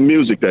see the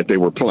music that they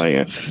were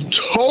playing?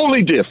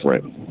 Totally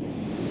different.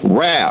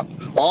 Rap,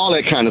 all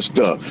that kind of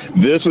stuff.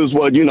 This is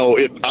what,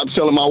 I'm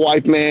telling my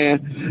wife,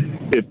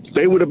 man, if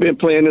they would have been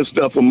playing this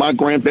stuff with my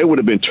they would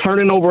have been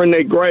turning over in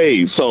their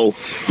graves. So,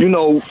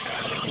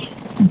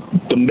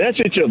 the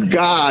message of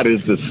God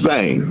is the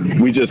same.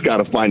 We just got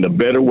to find a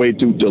better way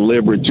to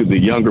deliver it to the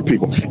younger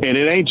people. And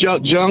it ain't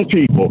just young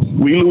people.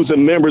 We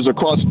losing members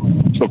across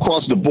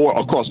the board,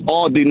 across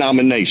all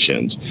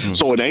denominations.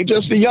 So it ain't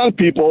just the young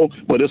people,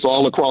 but it's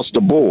all across the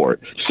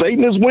board.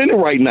 Satan is winning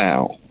right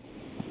now.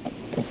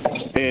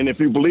 And if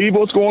you believe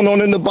what's going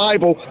on in the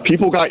Bible,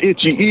 people got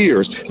itchy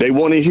ears. They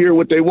want to hear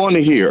what they want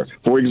to hear.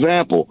 For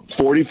example,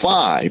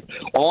 45,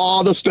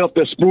 all the stuff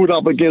that's screwed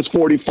up against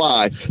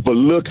 45, but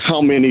look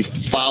how many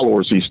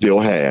followers he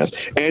still has.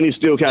 And he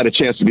still got a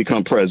chance to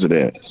become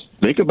president.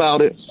 Think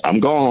about it. I'm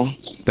gone.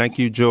 Thank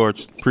you,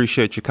 George.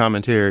 Appreciate your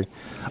commentary.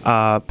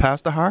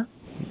 Pastor Hart,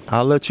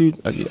 I'll let you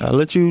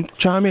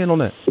chime in on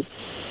that.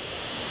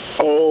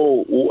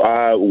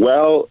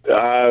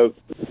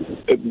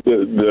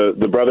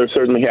 The brother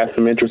certainly has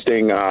some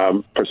interesting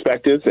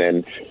perspectives,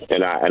 and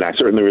I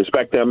certainly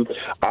respect them.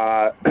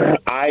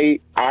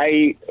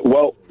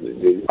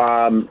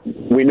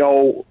 We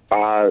know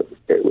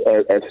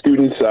as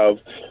students of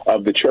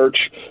the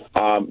church,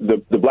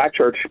 the Black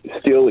church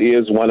still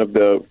is one of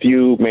the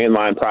few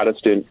mainline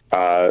Protestant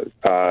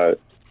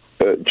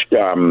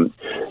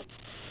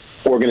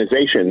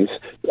organizations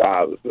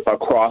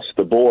across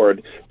the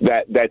board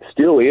that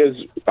still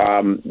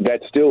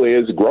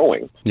is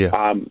growing.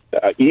 Yeah.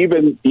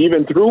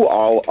 Even through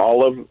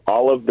all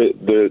of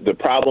the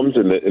problems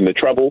and the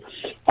trouble,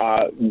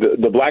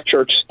 the Black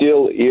church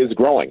still is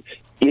growing.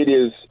 It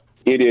is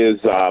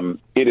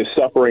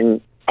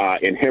suffering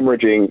and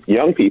hemorrhaging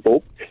young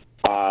people.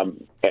 I'll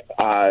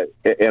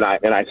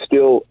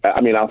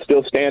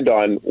still stand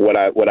on what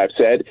I've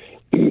said,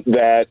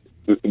 that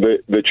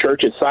the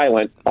church is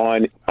silent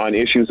on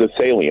issues of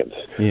salience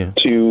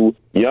to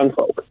young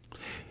folk.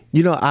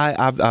 You know,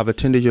 I've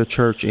attended your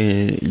church,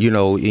 and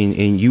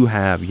you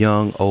have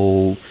young,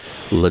 old,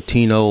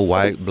 Latino,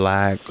 white,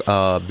 Black,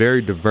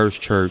 very diverse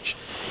church.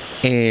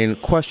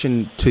 And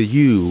question to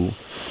you,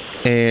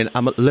 and I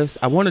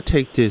want to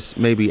take this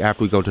maybe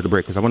after we go to the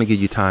break, because I want to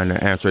give you time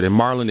to answer it. And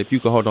Marlon, if you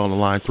could hold on to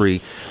line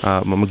 3,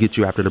 I'm gonna get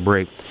you after the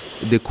break.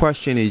 The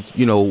question is,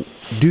 do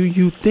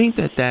you think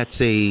that that's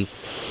a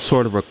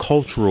sort of a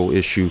cultural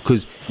issue?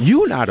 Because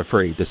you're not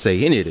afraid to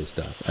say any of this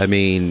stuff. I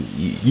mean,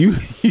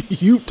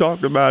 you've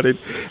talked about it,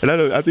 and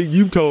I think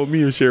you've told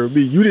me and shared with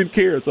me, you didn't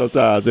care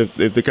sometimes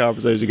if the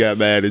conversation got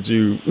mad at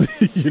you.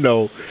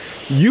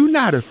 You're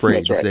not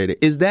afraid to say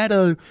that. Is that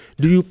do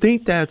you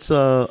think that's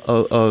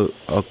a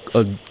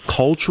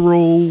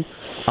cultural,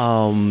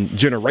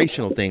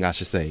 generational thing, I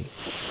should say?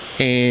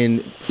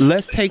 And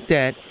let's take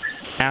that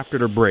after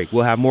the break.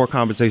 We'll have more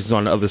conversations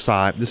on the other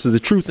side. This is The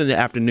Truth in the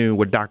Afternoon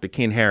with Dr.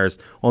 Ken Harris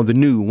on the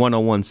new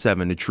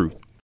 1017 The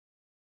Truth.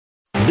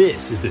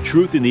 This is The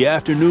Truth in the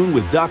Afternoon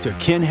with Dr.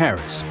 Ken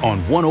Harris on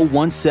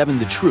 1017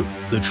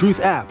 The Truth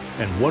app,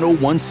 and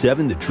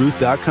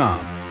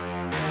 1017thetruth.com.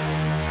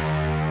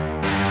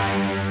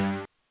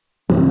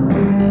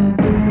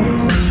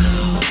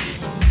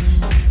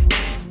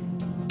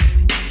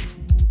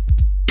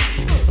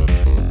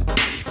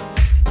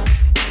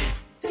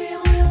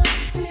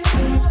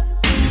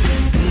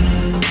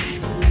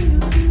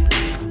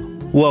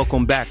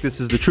 Welcome back. This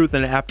is The Truth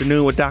in the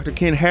Afternoon with Dr.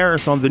 Ken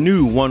Harris on the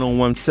new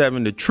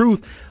 1017 The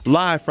Truth,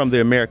 live from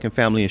the American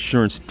Family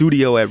Insurance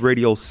Studio at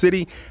Radio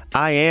City.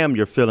 I am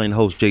your fill-in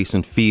host,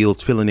 Jason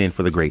Fields, filling in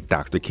for the great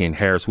Dr. Ken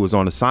Harris, who is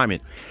on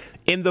assignment.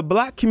 In the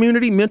Black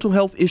community, mental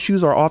health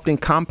issues are often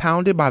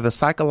compounded by the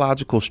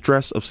psychological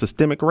stress of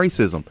systemic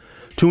racism.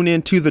 Tune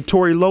in to the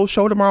Tory Lowe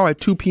Show tomorrow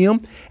at 2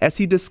 p.m. as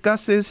he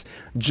discusses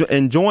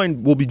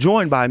will be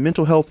joined by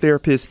mental health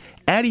therapist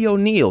Addie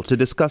O'Neill to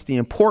discuss the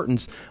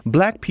importance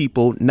Black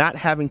people not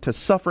having to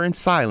suffer in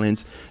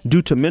silence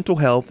due to mental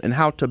health, and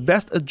how to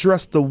best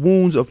address the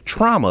wounds of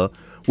trauma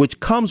which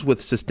comes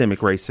with systemic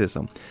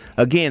racism.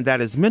 Again,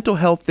 that is mental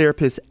health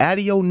therapist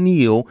Addie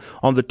O'Neill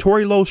on the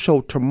Tory Lowe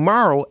Show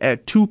tomorrow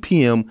at 2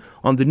 p.m.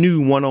 on the new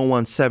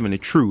 1017 The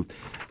Truth.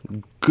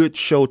 Good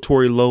show,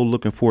 Tory Lowe.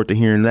 Looking forward to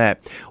hearing that.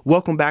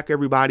 Welcome back,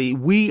 everybody.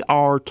 We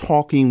are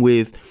talking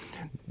with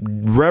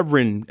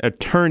Reverend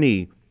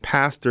Attorney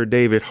Pastor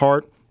David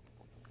Hart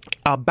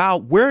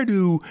about where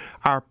do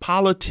our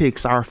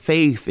politics, our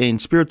faith, and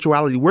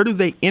spirituality, where do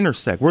they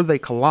intersect, where do they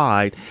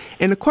collide?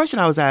 And the question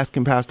I was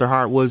asking Pastor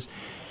Hart was,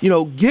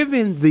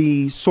 given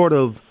the sort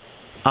of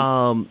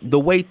the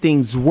way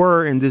things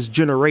were in this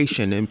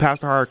generation, and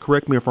Pastor Hart,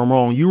 correct me if I'm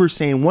wrong, you were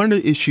saying one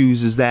of the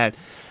issues is that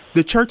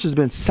the church has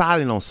been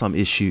silent on some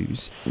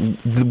issues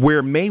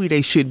where maybe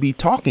they should be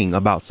talking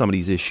about some of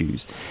these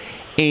issues,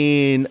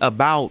 and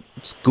about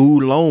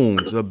school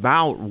loans,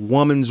 about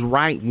women's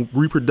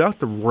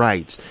reproductive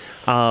rights,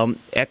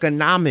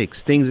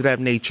 economics, things of that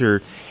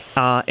nature.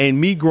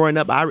 And me growing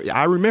up,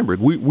 I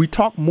remembered we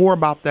talk more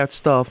about that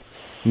stuff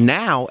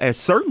now at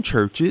certain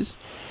churches.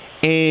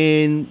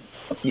 And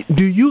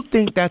do you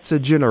think that's a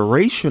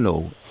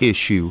generational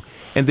issue?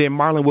 And then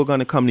Marlon, we're going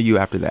to come to you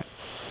after that.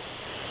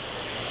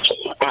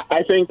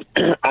 I think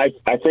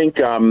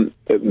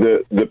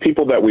the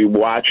people that we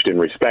watched and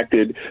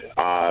respected,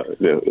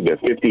 the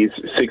 50s,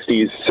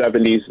 60s,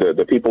 70s,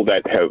 the people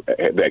that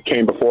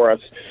came before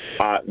us,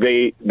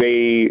 they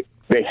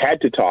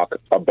had to talk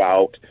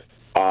about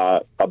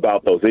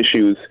those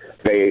issues.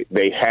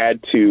 They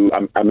had to.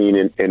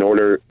 In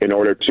order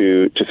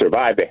to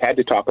survive, they had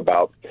to talk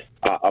about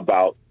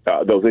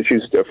those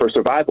issues for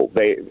survival.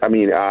 What's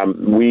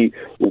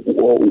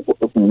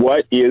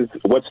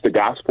the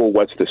gospel?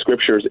 What's the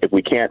scriptures? If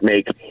we can't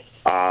make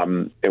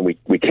and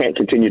we can't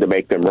continue to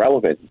make them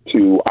relevant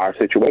to our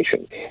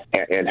situation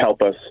and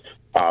help us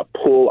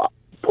pull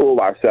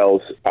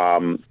ourselves,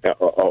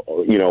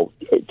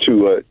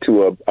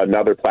 to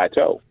another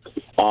plateau.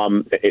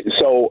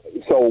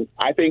 So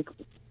I think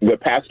the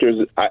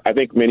pastors, I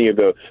think many of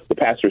the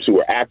pastors who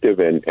are active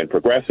and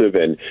progressive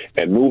and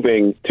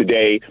moving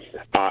today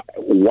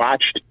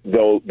watched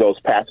those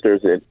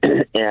pastors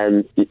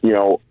and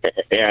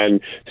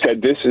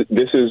said this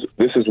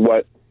is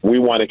what we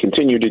want to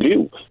continue to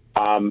do.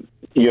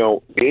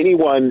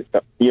 Anyone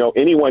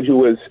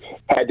who has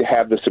had to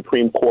have the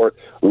Supreme Court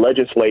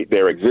legislate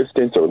their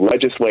existence or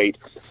legislate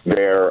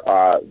their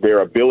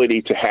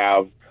ability to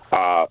have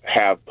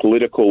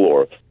political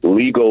or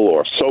legal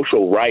or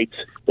social rights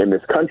in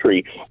this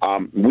country,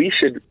 we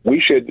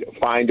should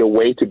find a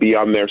way to be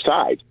on their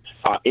side.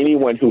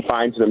 Anyone who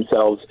finds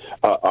themselves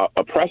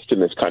oppressed in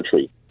this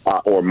country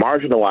or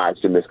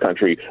marginalized in this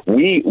country,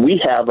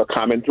 we have a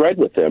common thread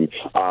with them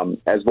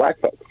as Black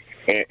folks.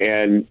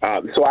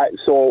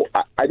 So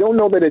I don't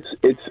know that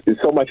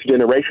it's so much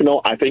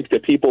generational. I think the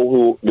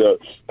people the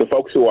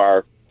folks who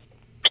are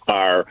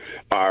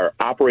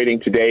operating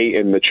today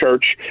in the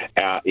church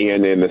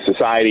and in the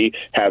society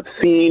have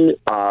seen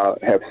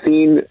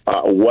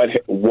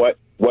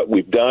what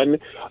we've done,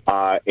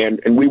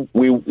 and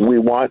we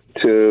want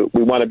to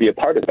be a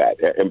part of that.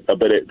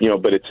 But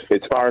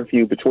it's far and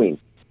few between.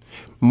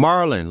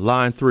 Marlon,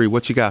 line 3,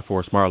 what you got for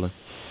us, Marlon?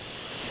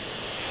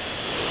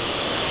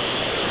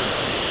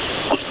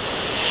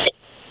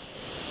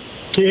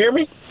 Can you hear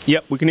me?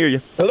 Yep, we can hear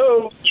you.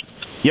 Hello?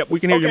 Yep, we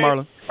can hear you,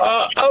 Marlon.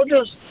 I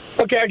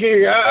can hear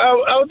you. I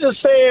was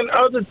just saying,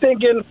 I was just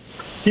thinking,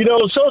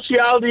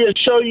 sociology will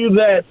show you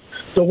that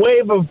the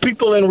wave of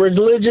people in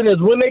religion is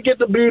when they get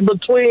to be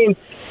between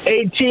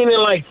 18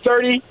 and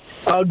 30,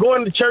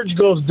 going to church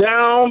goes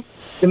down.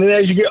 And then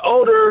as you get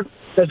older,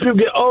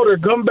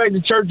 coming back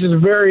to church is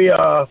very,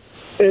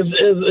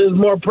 is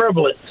more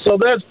prevalent. So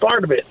that's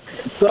part of it.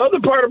 The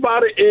other part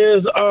about it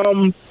is,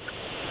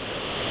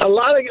 a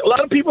lot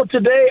of people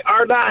today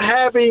are not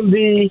having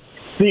the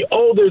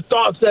older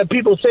thoughts that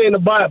people say in the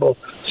Bible,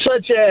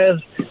 such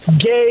as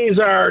gays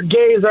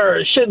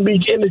shouldn't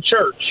be in the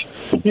church.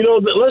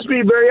 Let's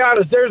be very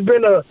honest. There's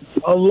been a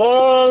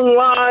long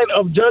line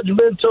of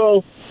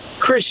judgmental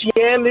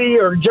Christianity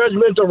or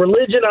judgmental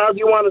religion, however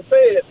you want to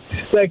say it,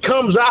 that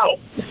comes out.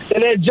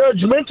 And that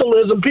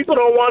judgmentalism, people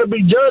don't want to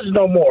be judged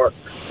no more.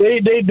 They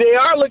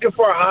are looking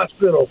for a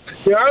hospital.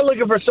 They are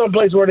looking for some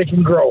place where they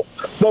can grow.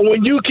 But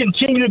when you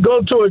continue to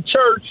go to a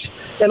church,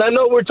 and I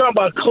know we're talking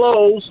about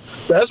clothes,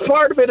 that's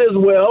part of it as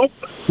well.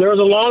 There was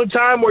a long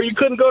time where you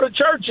couldn't go to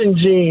church in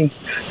jeans,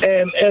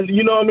 and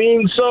you know what I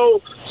mean.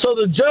 So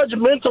the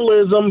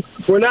judgmentalism,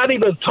 you're not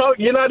even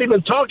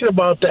talking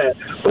about that.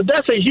 But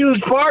that's a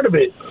huge part of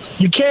it.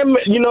 You can't,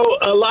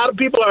 a lot of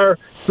people are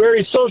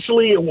very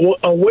socially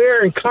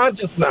aware and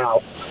conscious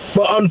now.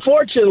 But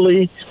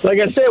unfortunately, like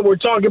I said, we're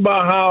talking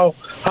about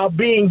how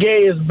being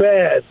gay is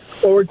bad,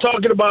 or we're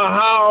talking about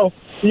how,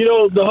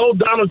 the whole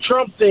Donald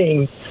Trump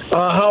thing,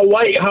 how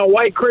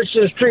white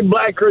Christians treat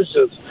black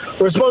Christians.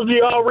 We're supposed to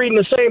be all reading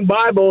the same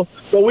Bible,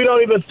 but we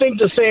don't even think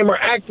the same or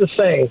act the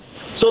same.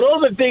 So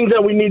those are things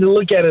that we need to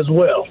look at as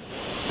well.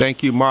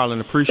 Thank you, Marlon.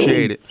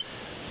 Appreciate it.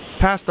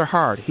 Pastor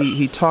Hart,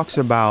 he talks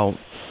about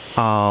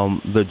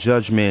the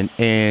judgment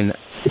and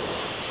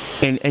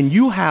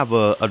you have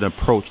an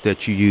approach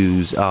that you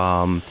use,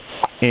 I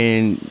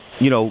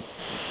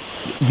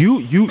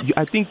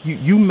think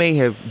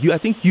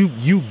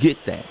you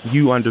get that,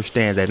 you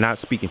understand that. Not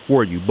speaking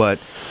for you, but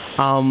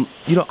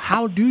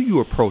how do you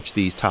approach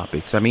these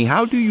topics? I mean,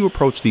 how do you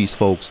approach these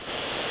folks?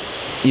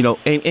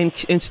 And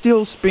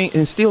still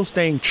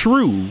staying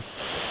true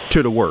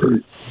to the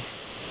word.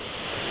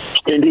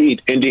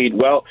 Indeed.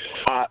 Well,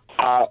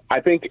 I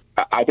think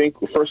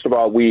first of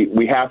all,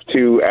 we have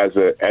to, as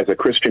a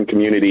Christian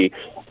community,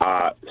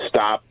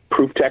 stop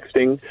proof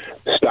texting,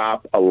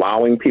 stop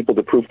allowing people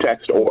to proof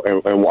text,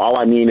 and all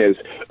I mean is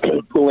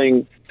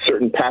pulling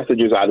certain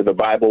passages out of the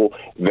Bible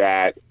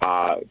that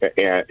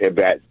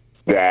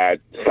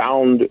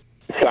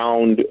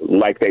sound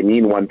like they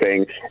mean one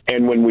thing,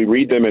 and when we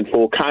read them in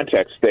full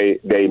context, they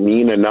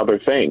mean another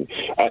thing,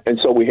 and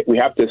so we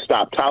have to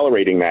stop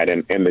tolerating that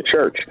in the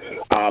church.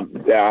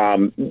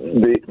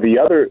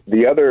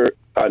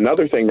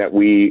 Another thing that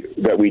we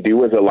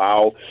do is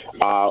allow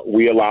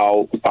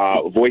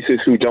voices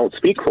who don't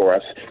speak for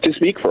us to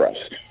speak for us.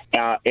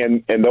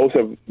 And those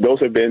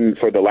have been,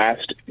 for the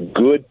last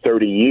good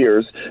 30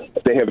 years,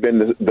 they have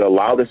been the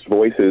loudest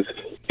voices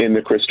in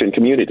the Christian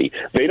community.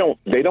 They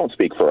don't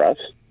speak for us.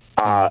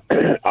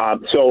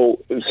 So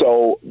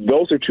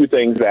those those are two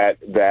things that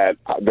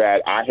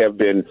I have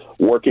been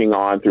working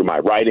on through my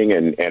writing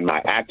and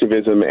my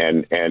activism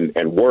and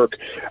work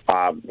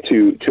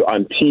to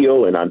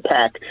unpeel and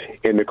unpack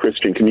in the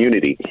Christian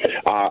community.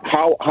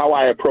 How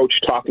I approach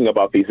talking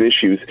about these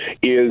issues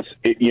is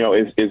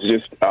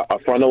just a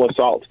frontal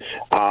assault.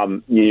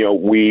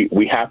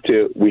 We have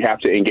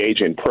to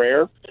engage in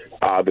prayer.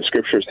 The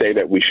scriptures say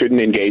that we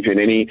shouldn't engage in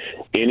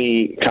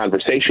any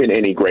conversation,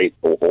 any great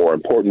or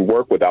important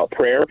work without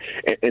prayer.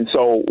 And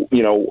so,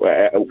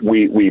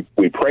 we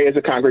pray as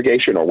a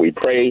congregation, or we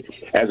pray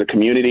as a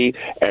community,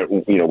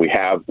 and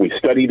we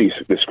study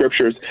the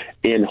scriptures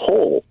in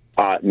whole.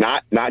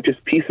 Not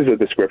just pieces of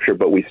the scripture,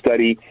 but we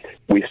study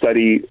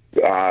the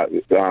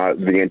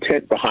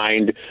intent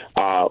behind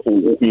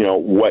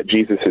what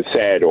Jesus has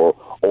said,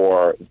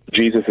 or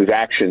Jesus'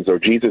 actions, or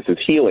Jesus'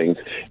 healings,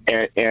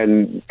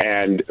 and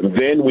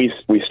then we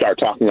start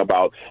talking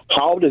about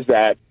how does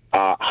that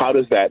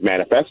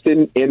manifest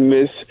in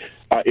this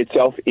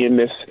itself in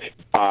this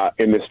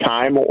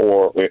time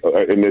or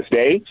in this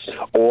day,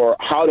 or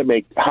how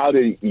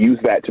to use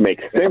that to make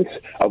sense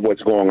of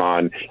what's going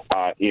on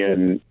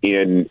in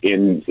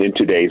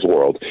today's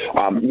world.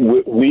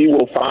 We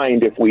will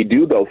find, if we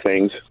do those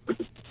things,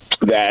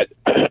 that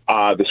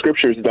the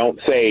scriptures don't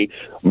say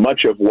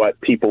much of what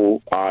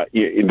people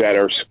that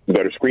are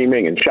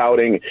screaming and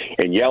shouting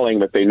and yelling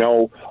that they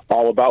know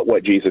all about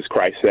what Jesus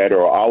Christ said,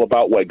 or all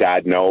about what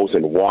God knows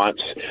and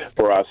wants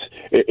for us.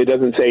 It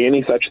doesn't say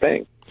any such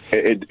thing.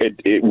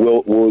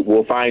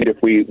 We'll find, if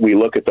we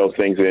look at those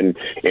things in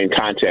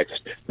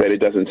context, that it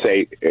doesn't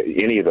say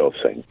any of those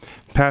things.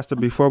 Pastor,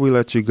 before we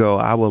let you go,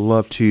 I would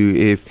love to,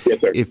 if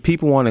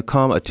people want to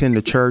come attend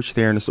the church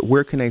there,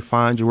 where can they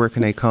find you? Where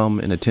can they come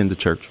and attend the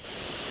church?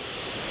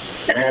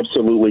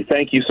 Absolutely.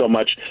 Thank you so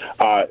much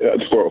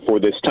for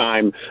this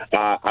time.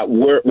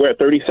 We're at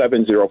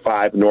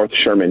 3705 North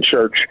Sherman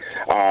Church,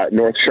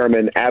 North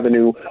Sherman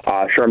Avenue.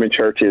 Sherman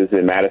Church is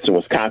in Madison,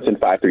 Wisconsin,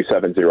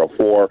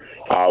 53704.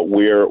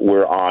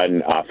 We're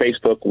on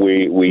Facebook.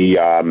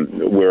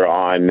 We're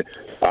on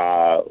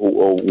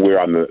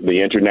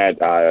the internet,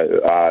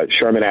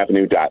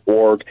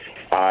 ShermanAvenue.org.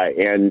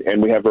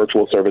 And we have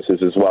virtual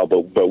services as well,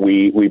 but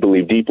we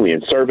believe deeply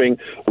in serving.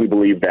 We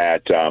believe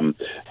that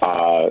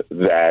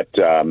that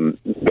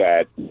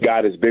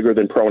God is bigger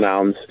than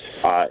pronouns,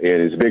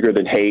 is bigger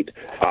than hate,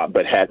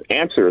 but has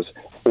answers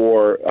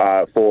for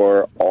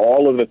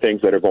all of the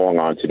things that are going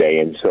on today.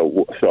 And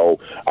so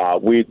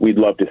we'd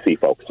love to see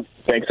folks.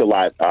 Thanks a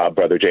lot,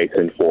 Brother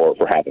Jason, for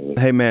having me.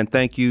 Hey, man,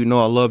 thank you.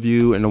 I love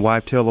you. And the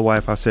wife, tell the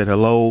wife I said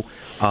hello.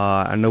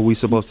 I know we're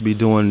supposed to be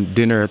doing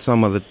dinner at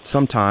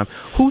some time.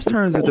 Whose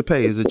turn is it to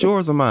pay? Is it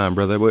yours or mine,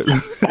 brother? We'll take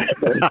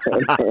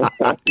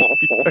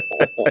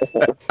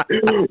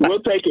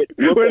it.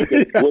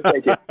 We'll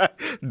take it.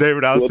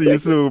 David, I'll see you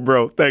soon,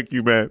 bro. Thank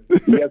you, man.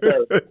 Yes,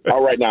 sir.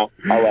 All right now.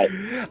 All right.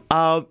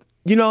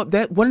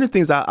 That one of the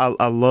things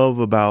I love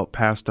about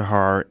Pastor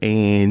Hart,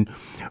 and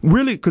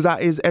really, because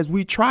as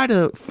we try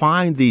to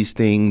find these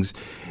things,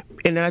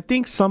 and I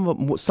think some of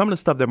the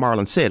stuff that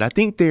Marlon said, I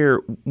think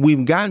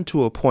we've gotten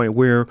to a point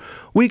where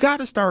we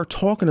got to start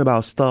talking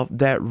about stuff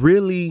that's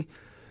really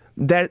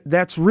in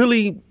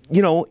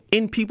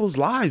people's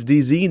lives,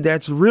 DZ,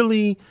 that's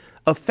really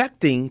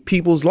affecting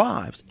people's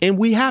lives, and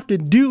we have to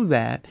do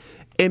that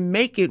and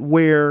make it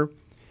where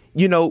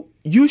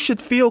you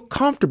should feel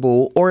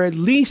comfortable, or at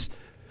least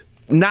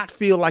not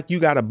feel like you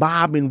got to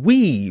bob and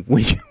weave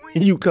when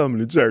you come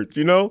to church.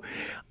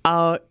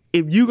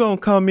 If you gonna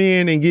come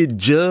in and get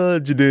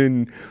judged,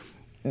 then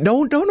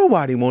don't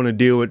nobody want to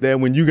deal with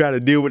that when you got to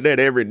deal with that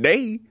every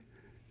day.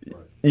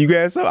 You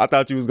guys, I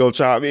thought you was gonna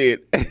chime in.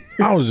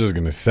 I was just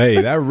gonna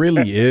say that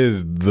really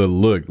is the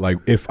look. Like,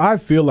 if I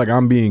feel like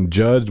I'm being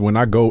judged when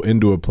I go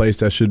into a place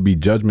that should be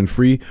judgment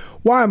free,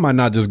 why am I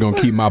not just gonna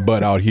keep my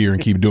butt out here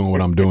and keep doing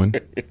what I'm doing?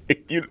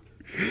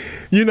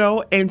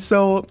 And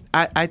so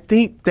I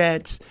think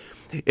that's,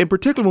 in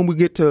particular,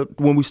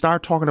 when we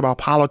start talking about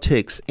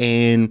politics,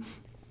 and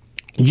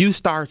you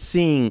start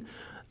seeing,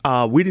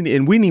 we didn't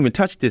even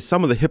touch this,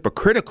 some of the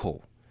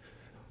hypocritical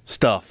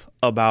stuff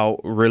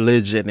about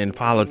religion and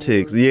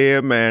politics.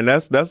 Yeah, man,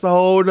 that's a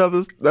whole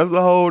nother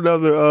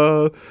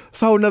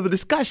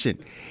discussion.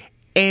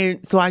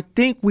 And so I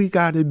think we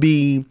got to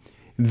be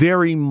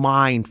very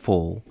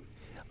mindful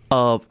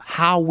of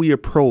how we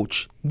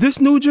approach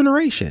this new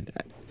generation,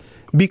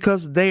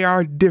 because they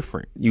are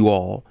different, you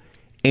all.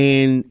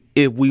 And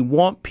if we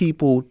want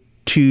people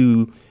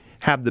to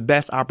have the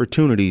best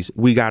opportunities,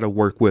 we got to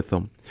work with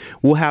them.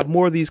 We'll have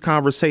more of these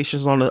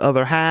conversations on the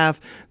other half.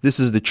 This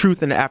is The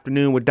Truth in the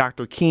Afternoon with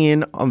Dr.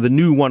 Ken on the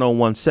new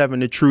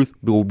 1017 The Truth.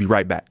 We'll be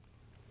right back.